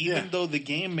loved it. Even though the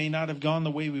game may not have gone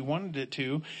the way we wanted it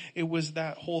to, it was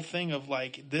that whole thing of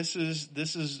like, this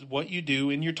is what you do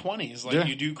in your 20s. Like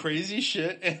you do crazy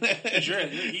shit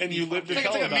and you live to It's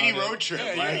tell like a about mini it. road trip.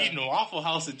 Yeah, Like, you're eating a Waffle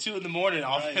House at 2 a.m.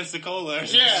 off Pensacola.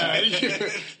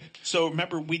 So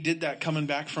remember, we did that coming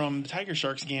back from the Tiger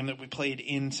Sharks game that we played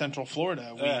in Central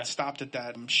Florida. We stopped at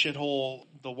that shithole,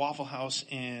 the Waffle House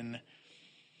in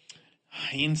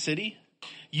Haines City.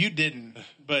 You didn't,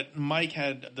 but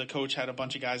the coach had a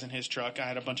bunch of guys in his truck. I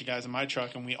had a bunch of guys in my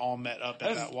truck, and we all met up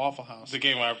at that Waffle House. The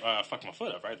game where I fucked my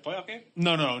foot up, right? The playoff game?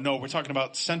 No. We're talking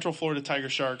about Central Florida Tiger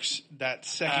Sharks, that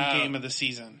second game of the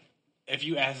season. If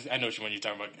you ask, I know which one you're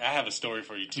talking about. I have a story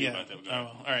for you too about that. Oh,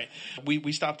 all right.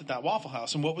 We stopped at that Waffle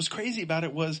House, and what was crazy about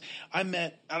it was I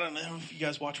don't know if you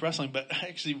guys watch wrestling, but I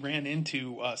actually ran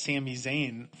into Sami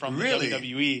Zayn from the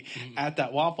WWE at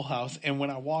that Waffle House, and when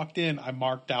I walked in, I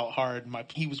marked out hard.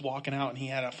 He was walking out, and he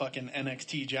had a fucking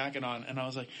NXT jacket on, and I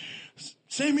was like,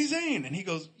 "Sami Zayn," and he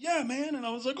goes, "Yeah, man," and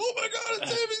I was like, "Oh my god,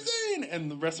 it's Sami Zayn!" And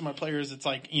the rest of my players, it's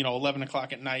like 11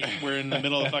 o'clock at night. We're in the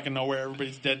middle of fucking nowhere.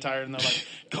 Everybody's dead tired, and they're like,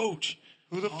 "Coach,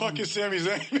 who the fuck is Sami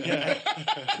Zayn? yeah,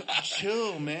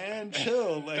 chill, man,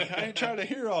 chill. Like I ain't trying to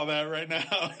hear all that right now,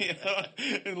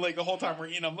 And like the whole time we're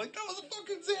eating, I'm like, that was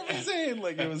fucking Sami Zayn.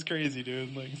 Like it was crazy,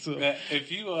 dude. Like so.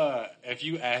 If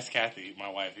you ask Kathy, my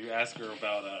wife, you ask her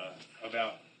about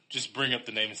just bring up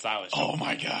the name Silas. Oh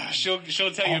my gosh, she'll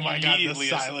tell you oh my god, the immediately.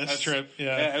 Silas trip.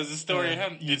 Yeah, it was a story of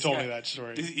him. You told me that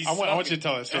story. He's I want you to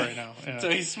tell that story now. Yeah. So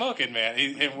he's smoking, man.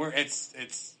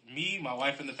 It's me, my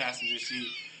wife in the passenger seat.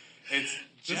 It's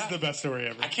This is the best story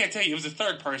ever. I can't tell you. It was a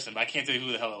third person, but I can't tell you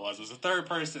who the hell it was. It was a third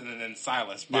person and then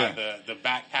Silas by the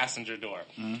back passenger door.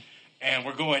 Mm-hmm. and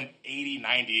we're going 80,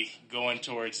 90, going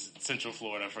towards Central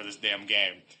Florida for this damn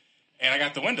game. And I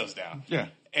got the windows down. Yeah.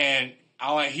 And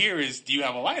all I hear is, do you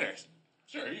have a lighter?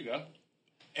 Sure, here you go.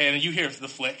 And you hear the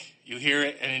flick, you hear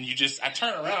it, and then I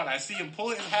turn around, I see him pull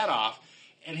his hat off,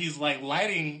 and he's like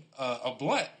lighting a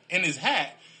blunt in his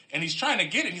hat, and he's trying to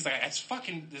get it. He's like, "That's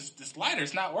fucking this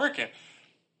lighter's not working."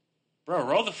 Bro,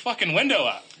 roll the fucking window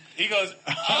up. He goes,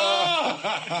 "Oh!"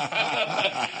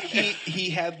 he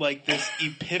had like this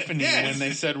epiphany Yes. when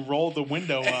they said roll the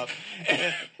window up.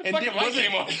 And Fucking light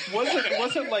came on.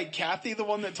 wasn't like Kathy the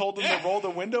one that told him to roll the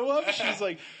window up? She's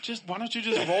like, why don't you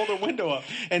just roll the window up?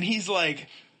 And he's like,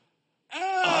 Hey,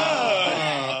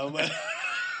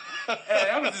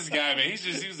 that was this guy, man.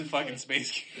 He was a fucking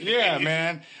space kid. Yeah,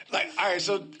 man. Like, all right,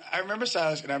 so I remember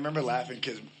Silas, and I remember laughing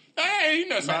because, Hey, you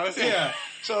know Silas. yeah.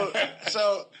 So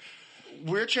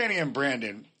we're training in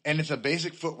Brandon, and it's a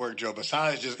basic footwork drill, but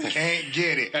Silas just can't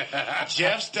get it.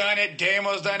 Jeff's done it.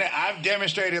 Damo's done it. I've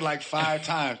demonstrated like 5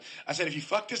 times. I said, if you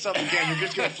fuck this up again, you're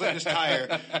just going to flip this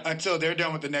tire until they're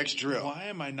done with the next drill. why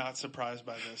am I not surprised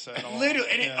by this at all? Literally,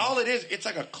 and Yeah. all it is, it's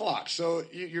like a clock. So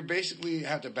you basically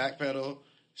have to backpedal,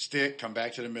 stick, come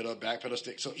back to the middle, backpedal,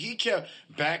 stick. So he kept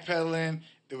backpedaling.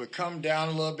 It would come down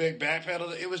a little bit,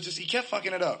 backpedal. It was just, he kept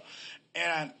fucking it up.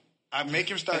 And I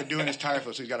make him start doing his tire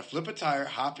flip. So he's got to flip a tire,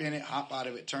 hop in it, hop out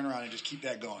of it, turn around, and just keep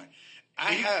that going.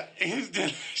 He was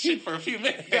doing shit for a few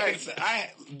minutes. Guys,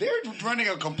 they're running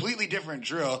a completely different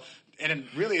drill. And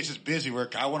really, it's just busy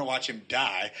work. I want to watch him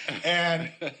die.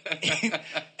 And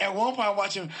at one point, I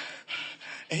watch him,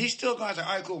 and he's still going. I was like,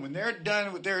 all right, cool. When they're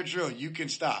done with their drill, you can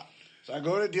stop. So I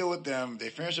go to deal with them. They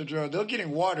finish the drill. They're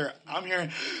getting water. I'm hearing,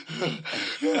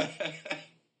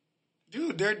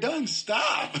 dude, they're done.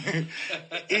 Stop.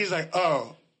 He's like,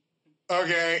 oh,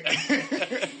 okay.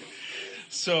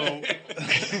 So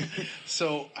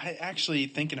I actually,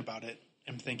 thinking about it,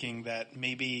 am thinking that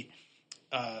maybe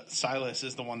Silas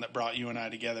is the one that brought you and I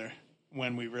together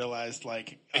when we realized,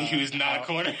 like, He was not a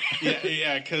corner.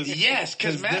 Yeah, because Yes,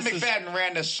 because Matt McFadden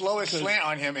ran the slowest slant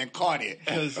on him and caught it.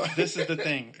 Because this is the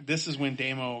thing. This is when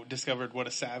Damo discovered what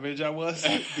a savage I was.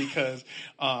 Because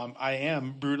I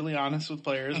am brutally honest with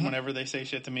players whenever they say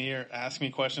shit to me or ask me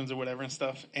questions or whatever and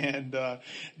stuff. And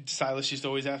Silas used to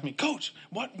always ask me, "Coach,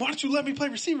 why don't you let me play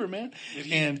receiver, man?"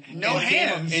 And No and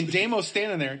hands. And Damo's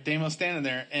standing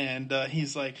there, and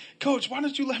he's like, "Coach, why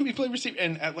don't you let me play receiver?"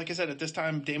 And like I said, at this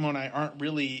time, Damo and I aren't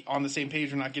really on the same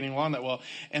page. We're not getting along that well.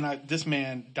 And this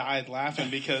man died laughing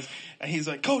because he's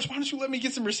like, "Coach, why don't you let me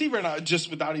get some receiver?" And I just,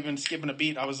 without even skipping a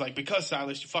beat, I was like, "Because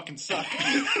Silas, you fucking suck."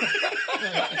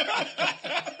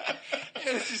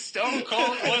 It was just stone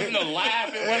cold. It wasn't a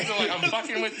laugh. It wasn't like, I'm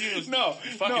fucking with you. It was, No, you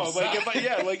fucking no, like suck. I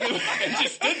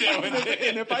just stood there with it.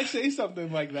 And if I say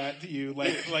something like that to you,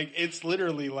 like it's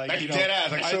literally like, Like you know, dead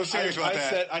ass, like so serious about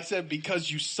that. I said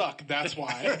because you suck, that's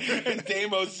why. And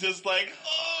Damo's just like,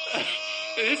 oh.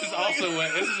 This is also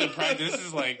this is in practice. This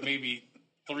is like maybe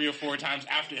 3 or 4 times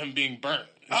after him being burnt.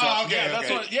 Oh, okay, yeah, that's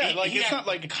okay. what. Yeah, like He it's got not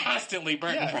like constantly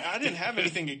burnt. in Yeah, practice. I didn't have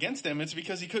anything against him. It's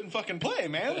because he couldn't fucking play,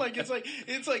 man. Like it's like,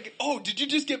 oh, did you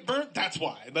just get burnt? That's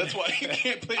why you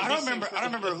can't play. I don't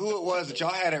remember who it was that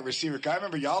y'all had at receiver. 'Cause I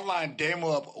remember y'all lined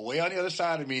Damo up way on the other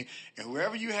side of me, and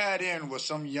whoever you had in was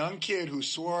some young kid who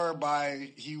swore by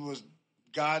he was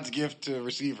God's gift to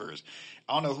receivers.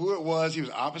 I don't know who it was. He was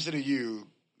opposite of you.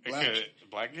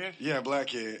 Black kid? Yeah, black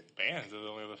kid. Bands are the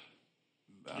only other.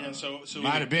 Yeah, so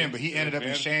Might have been, but he ended up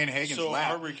in Shane Hagen's So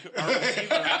lap.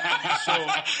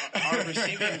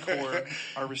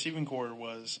 our receiving core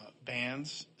was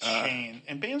Bands, Shane,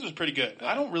 and Bands was pretty good.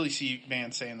 I don't really see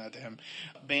Bands saying that to him.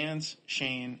 Bands,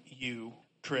 Shane, you,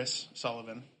 Chris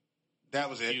Sullivan. That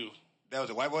was it. You. That was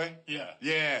a white boy? Yeah.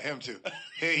 Yeah, him too.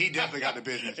 He definitely got the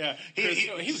business. Yeah.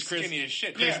 He was skinny as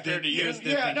shit. Chris compared to did- you. Chris did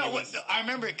Yeah, think no, it was- I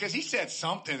remember it because he said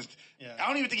something. Yeah. I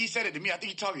don't even think he said it to me. I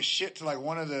think he talking shit to like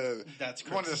one of the That's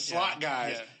one of the Chris. slot Yeah.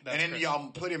 guys, Yeah, that's and then Chris. y'all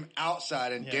put him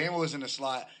outside, and Yeah. Damo was in the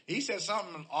slot. He said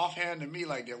something offhand to me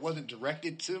like that wasn't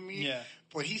directed to me. Yeah.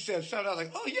 But he said something. I was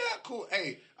like, "Oh yeah, cool."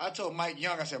 Hey, I told Mike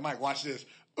Young. I said, "Mike, watch this."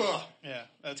 Ugh. Yeah,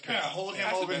 that's Chris. Yeah, hold him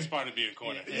That's the over. best part of being a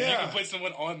corner. Yeah. You can put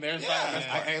someone on their side. Yeah. That's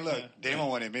part. Hey, look, Damo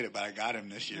won't admit it, but I got him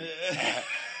this year.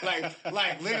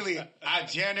 like literally, I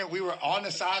jammed it. We were on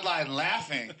the sideline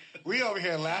laughing. We over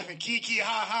here laughing, kiki,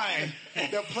 ha, ha.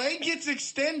 And the play gets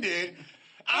extended.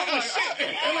 I'm like, shit.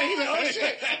 He's like, oh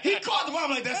shit. He caught the ball.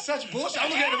 I'm like, that's such bullshit. I'm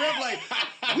looking at the ref like,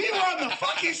 we were on the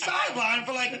fucking sideline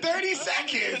for like 30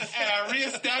 seconds. And I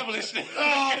reestablished it.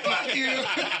 Oh, fuck you.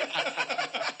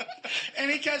 And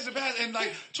catches the pass, and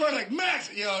like Troy's like, Max,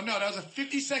 no, that was a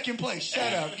 50-second play.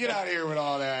 Shut up, get out of here with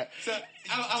all that. So,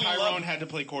 Tyrone had to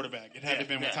play quarterback. It had to have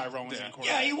been when Tyrone was in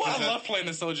quarterback. Yeah, he was. I love playing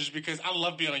the Soldiers because I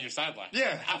love being on your sideline.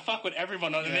 Yeah. I fuck with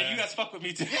everyone on it, and you guys fuck with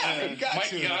me too. Yeah, you got Mike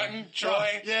to. Young,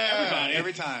 Troy,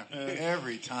 everybody.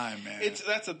 Every time, man.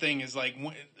 That's the thing is like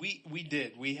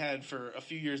we had for a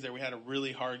few years there we had a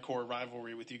really hardcore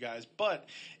rivalry with you guys, but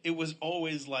it was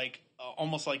always like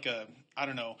almost like a I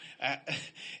don't know.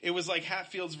 It was like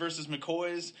Hatfields versus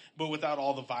McCoys, but without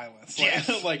all the violence.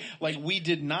 Yes. like we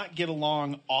did not get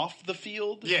along off the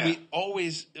field. Yeah. We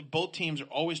always, both teams are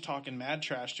always talking mad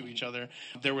trash to each other.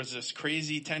 There was this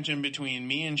crazy tension between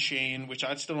me and Shane, which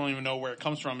I still don't even know where it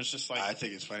comes from. It's just like I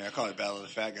think it's funny. I call it Battle of the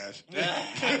Fat Guys.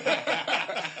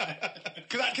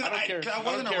 I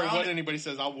don't care what anybody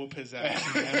says. I'll whoop his ass.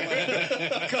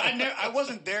 Because I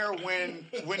wasn't there when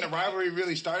the rivalry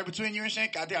really started between you and Shane.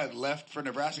 I think I left for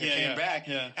Nebraska, came back,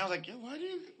 and I was like,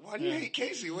 why do you hate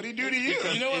Casey? What did he do to you?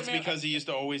 You know what, because he used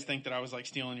to always think that I was like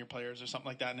stealing your players or something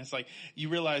like that, and it's like you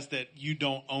realize that you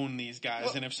don't own these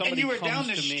guys, and if somebody and you were comes down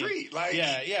the to street, me, like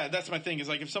that's my thing. Is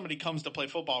like if somebody comes to play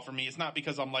football for me, it's not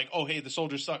because I'm like, oh hey, the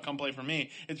Soldiers suck, come play for me.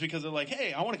 It's because they're like,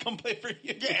 hey, I want to come play for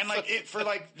you. Yeah, and like for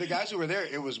like the guys who were there,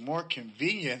 it was more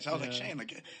convenient. So I was like, Shane,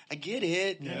 like I get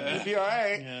it, it'll be all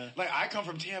right. Yeah. Like I come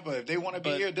from Tampa. If they want to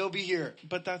be here, they'll be here.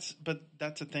 But that's the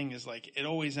thing is like it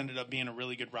always ended up being a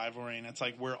really good rivalry, and it's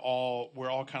like we're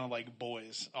all kind of like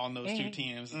boys on those two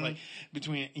teams. Like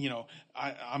between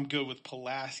I'm good with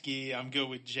Pulaski, I'm good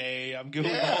with Jay, I'm good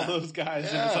with all those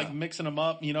guys, and it's like mixing them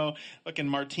up. Fucking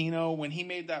Martino when he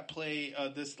made that play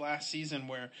this last season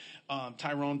where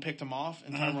Tyrone picked him off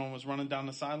and Tyrone was running down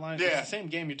the sideline. Yeah. It's the same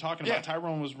game you're talking about.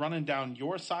 Tyrone was running down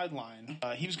your sideline.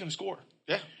 He was going to score.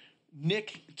 Yeah.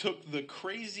 Nick took the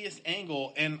craziest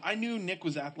angle, and I knew Nick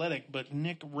was athletic, but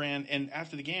Nick ran, and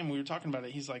after the game, we were talking about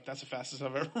it, he's like, that's the fastest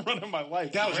I've ever run in my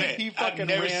life. That was it. He fucking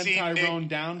ran Tyrone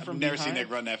down from behind. Never seen Nick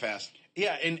run that fast.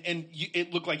 Yeah, and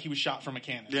it looked like he was shot from a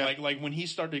cannon. Yeah. Like when he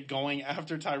started going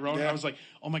after Tyrone, I was like,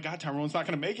 oh my God, Tyrone's not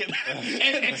going to make it.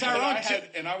 and Tyrone,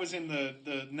 and I was in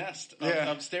the nest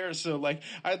upstairs, so like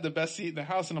I had the best seat in the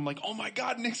house, and I'm like, oh my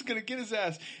God, Nick's going to get his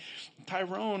ass.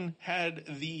 Tyrone had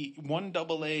the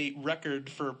 1AA record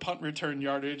for punt return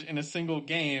yardage in a single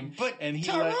game, and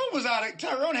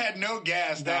Tyrone had no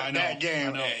gas that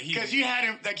game because you had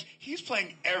him like he's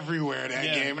playing everywhere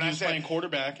that game, and he was playing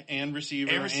quarterback and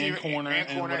receiver and corner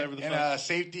and whatever the fuck.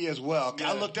 Safety as well.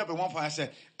 Yeah. I looked up at one point.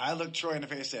 I looked Troy in the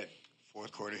face. I said,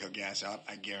 "Fourth quarter, he'll gas out.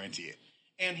 I guarantee it."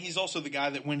 And he's also the guy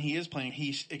that when he is playing,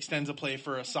 he extends a play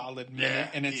for a solid minute.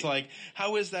 And it's like,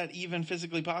 how is that even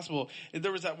physically possible?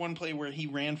 There was that one play where he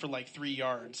ran for like 3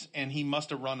 yards, and he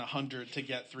must have run 100 to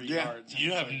get 3 yards.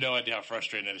 You have no idea how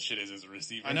frustrating that shit is as a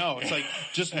receiver. I know. It's like,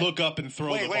 just look up and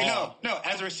throw the ball. No.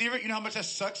 As a receiver, you know how much that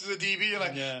sucks as a DB? You're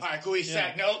like, all right, cool, he's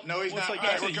sacked. No, he's not. Like,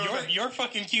 all right, you're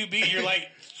fucking QB. You're like,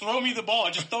 throw me the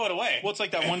ball. Just throw it away. Well, it's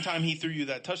like that one time he threw you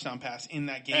that touchdown pass in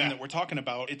that game that we're talking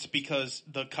about. It's because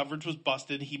the coverage was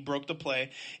busted. He broke the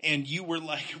play, and you were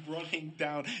like running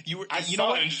down. You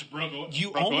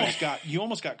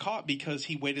almost got caught because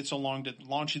he waited so long to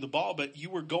launch you the ball, but you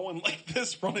were going like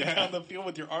this, running down the field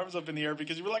with your arms up in the air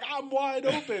because you were like, I'm wide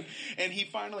open. And he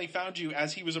finally found you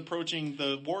as he was approaching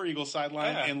the War Eagles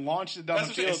sideline and launched it down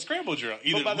the field. That's a scramble drill.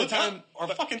 Either by the time or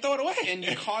fucking throw it away. And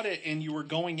you caught it, and you were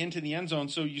going into the end zone,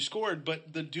 so you scored.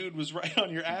 But the dude was right on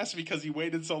your ass because he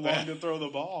waited so long to throw the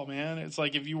ball. Man, it's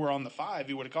like if you were on the 5,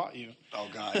 he would have caught you. Oh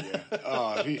God, yeah.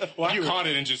 I caught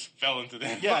it and just fell into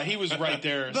that. Yeah, he was right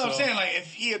there. No, I'm saying like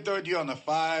if he had thrown you on the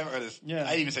 5 or the,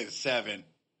 I'd even say the 7.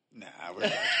 Nah, we're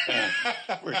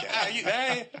catching.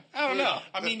 I don't know.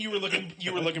 I mean, you were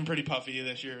looking pretty puffy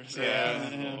this year. So,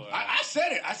 I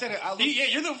said it.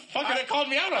 You're the fucker that called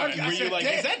me out on it. Were you like,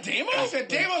 is that Damo? I said,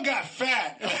 Damo got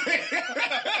fat.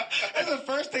 That's the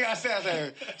first thing I said.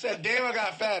 I said, Damo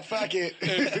got fat. Fuck it.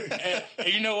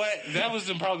 And you know what? That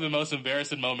was probably the most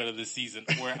embarrassing moment of this season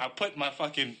where I put my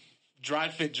fucking dry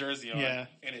fit jersey on, and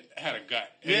it had a gut.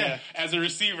 Yeah, as a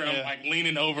receiver, I'm like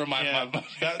leaning over my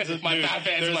There's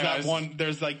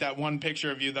like that one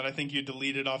picture of you that I think you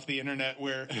deleted off the internet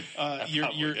where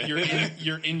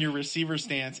you're in your receiver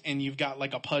stance and you've got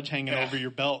like a pudge hanging over your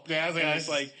belt. Yeah, it's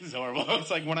like this is horrible. It's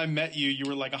like when I met you, you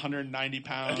were like 190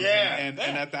 pounds. And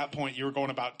at that point, you were going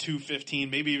about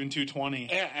 215, maybe even 220.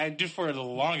 Yeah, I did for the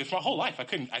longest, my whole life. I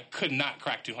could not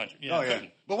crack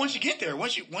 200. But once you get there,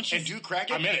 once you do crack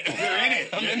it, I'm in it. You're in it.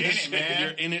 I'm in it, man.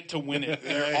 You're in it to win it.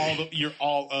 You're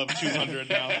all of 200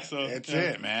 now. So that's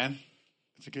it, man.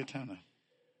 It's a good time though.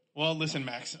 Well, listen,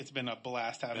 Max, it's been a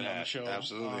blast having you on the show.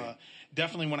 Absolutely.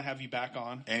 Definitely want to have you back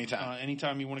on anytime.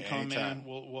 Anytime you want to come, man,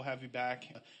 we'll have you back.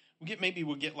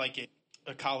 we'll get like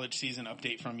a college season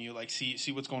update from you, like see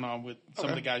what's going on with some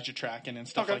of the guys you're tracking and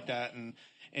stuff like that,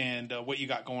 and what you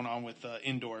got going on with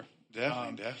indoor.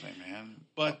 Definitely, man.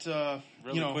 But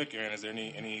Really quick, Aaron, is there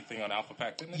anything on Alpha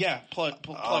Pack Fitness? Yeah, plug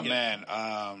it. Man,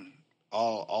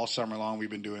 all summer long we've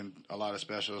been doing a lot of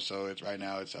specials. So it's right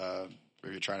now it's if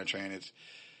you're trying to train, it's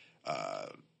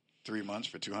 3 months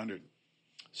for $200.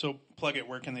 So plug it.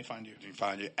 Where can they find you? You can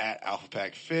find it at Alpha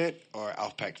Pack Fit or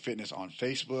Alpha Pack Fitness on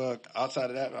Facebook. Outside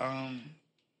of that,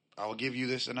 I will give you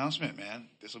this announcement, man.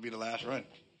 This will be the last run.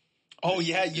 Oh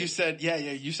yeah, you said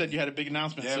you said you had a big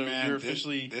announcement. Yeah, so man. you're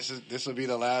officially This will be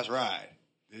the last ride.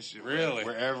 Really?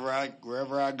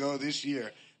 Wherever I go this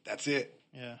year, that's it.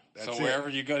 Yeah. That's So it. wherever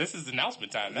you go, this is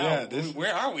announcement time now. Yeah,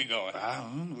 Where are we going?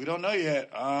 We don't know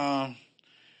yet.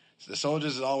 The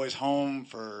Soldiers is always home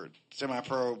for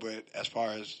semi-pro, but as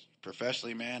far as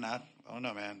professionally, man, I don't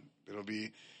know, man. It'll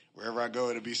be wherever I go.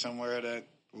 It'll be somewhere that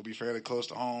will be fairly close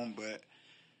to home, but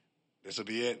this will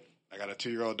be it. I got a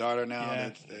 2-year-old daughter now.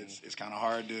 Yeah. It's kind of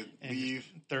hard to leave.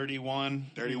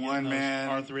 31, man.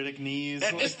 Arthritic knees.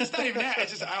 It's not even that.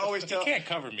 It's just I always You tell. can't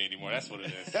cover me anymore. That's what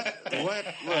it is. What?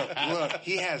 Look.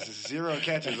 He has 0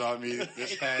 catches on me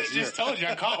this past year. Just told you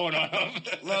I caught one on him.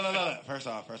 No. First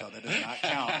off, that does not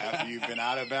count after you've been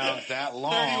out of bounds that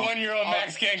long. 31-year-old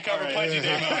Max can't cover Pudgy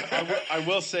Demo. I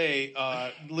will say,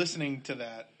 listening to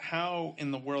that, how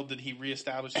in the world did he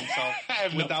reestablish himself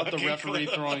have no without the fucking referee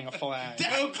clue. throwing a flag?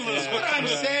 No clue. That's what I'm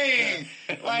saying.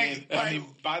 I mean,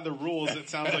 by the rules, it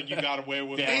sounds like you got away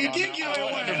with it. Hey, you on did that get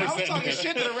away one. with it. I was talking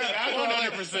shit to the ref.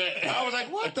 100%. I was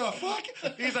like, what the fuck?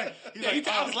 He's like,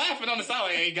 I was laughing on the side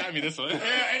like, hey, he got me this one. Yeah,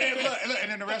 and then look,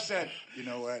 and then the ref said, you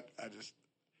know what?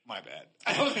 My bad.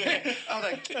 I was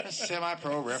like,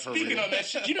 semi-pro referee. Speaking of that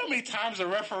shit, you know how many times a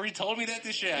referee told me that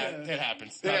this shit? It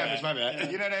happens. Yeah, my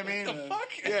bad. You know what I mean? The fuck?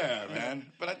 Yeah, man.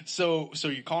 But So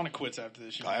you're calling it quits after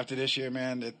this year? after this year,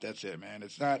 man, that's it, man.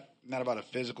 It's not about a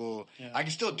physical. Yeah. I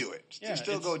can still do it.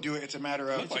 Still go do it. It's a matter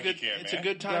of. It's a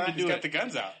good time to He's do got it. the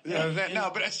guns out.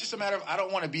 No, but it's just a matter of I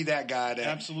don't want to be that guy that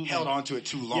Absolutely. held on to it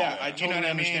too long. Yeah, I You know totally what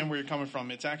understand mean? where you're coming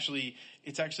from. It's actually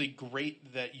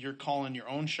great that you're calling your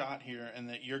own shot here and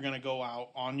that you're going to go out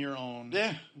on your own.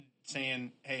 Yeah.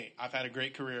 Saying, hey, I've had a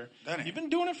great career. Done it. You've been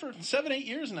doing it for 7-8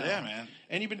 years now. Yeah, man.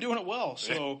 And you've been doing it well.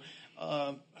 So,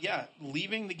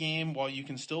 leaving the game while you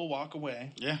can still walk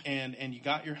away. Yeah. And you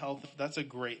got your health. That's a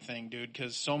great thing, dude,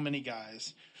 because so many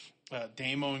guys,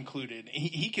 Damo included,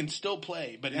 he can still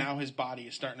play, but now his body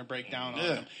is starting to break down on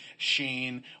him.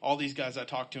 Shane, all these guys I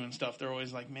talk to and stuff, they're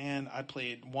always like, man, I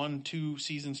played 1-2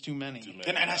 seasons too many.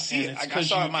 And I see it. It's I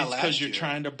saw it my it's last because you're year.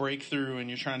 trying to break through and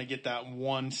you're trying to get that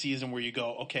one season where you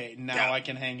go, okay, now I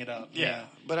can hang it up. Yeah.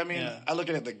 But I mean, Yeah. I look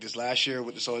at it like this last year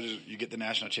with the Soldiers, you get the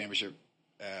national championship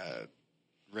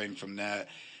ring from that.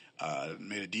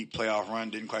 Made a deep playoff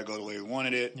run, didn't quite go the way we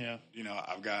wanted it. Yeah. You know,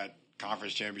 I've got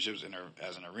conference championships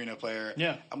as an arena player.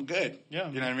 Yeah. I'm good. Yeah.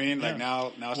 You know what I mean? Like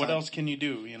now it's What time, else can you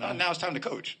do? You know, now it's time to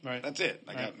coach. Right. That's it.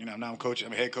 Like Right. now I'm coaching.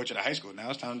 I'm a head coach at a high school. Now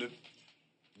it's time to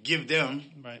give them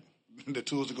right. the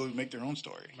tools to go make their own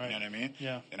story. Right. You know what I mean?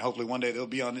 Yeah. And hopefully one day they'll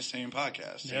be on this same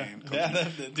podcast. Yeah, Same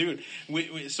coaching. dude.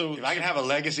 So If I can have a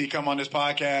legacy come on this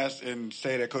podcast and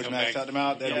say that Coach Come Max back helped them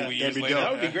out, that'd couple be years dope. later.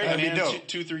 that would be great, That'd man. be dope.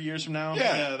 2-3 years from now,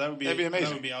 Yeah, that would be amazing.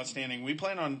 That would be outstanding. We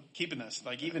plan on keeping this,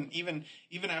 like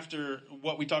even after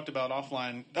what we talked about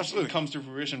offline, Absolutely. comes to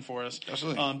fruition for us.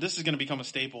 Absolutely. This is going to become a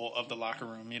staple of the locker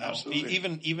room. You know, Absolutely.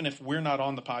 even if we're not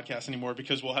on the podcast anymore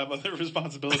because we'll have other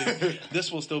responsibilities,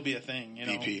 this will still be a thing. You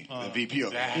know, VP. The VP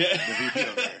over there. Yeah. The VP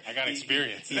over there. I got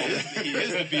experience. He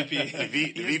is the VP.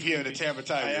 The VP of the Tampa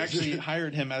Tigers. I actually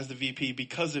hired him as the VP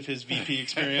because of his VP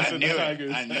experience I with knew the it.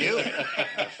 Tigers. I knew it.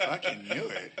 I fucking knew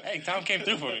it. Hey, Tom came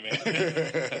through for me,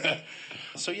 man.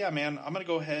 So yeah, man, I'm gonna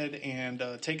go ahead and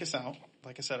take us out.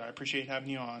 Like I said, I appreciate having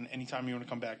you on. Anytime you want to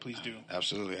come back, please do.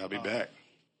 Absolutely. I'll be back.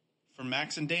 For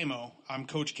Max and Damo, I'm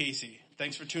Coach Casey.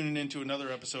 Thanks for tuning in to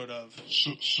another episode of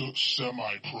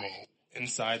Semi-pro.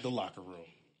 Inside the locker room.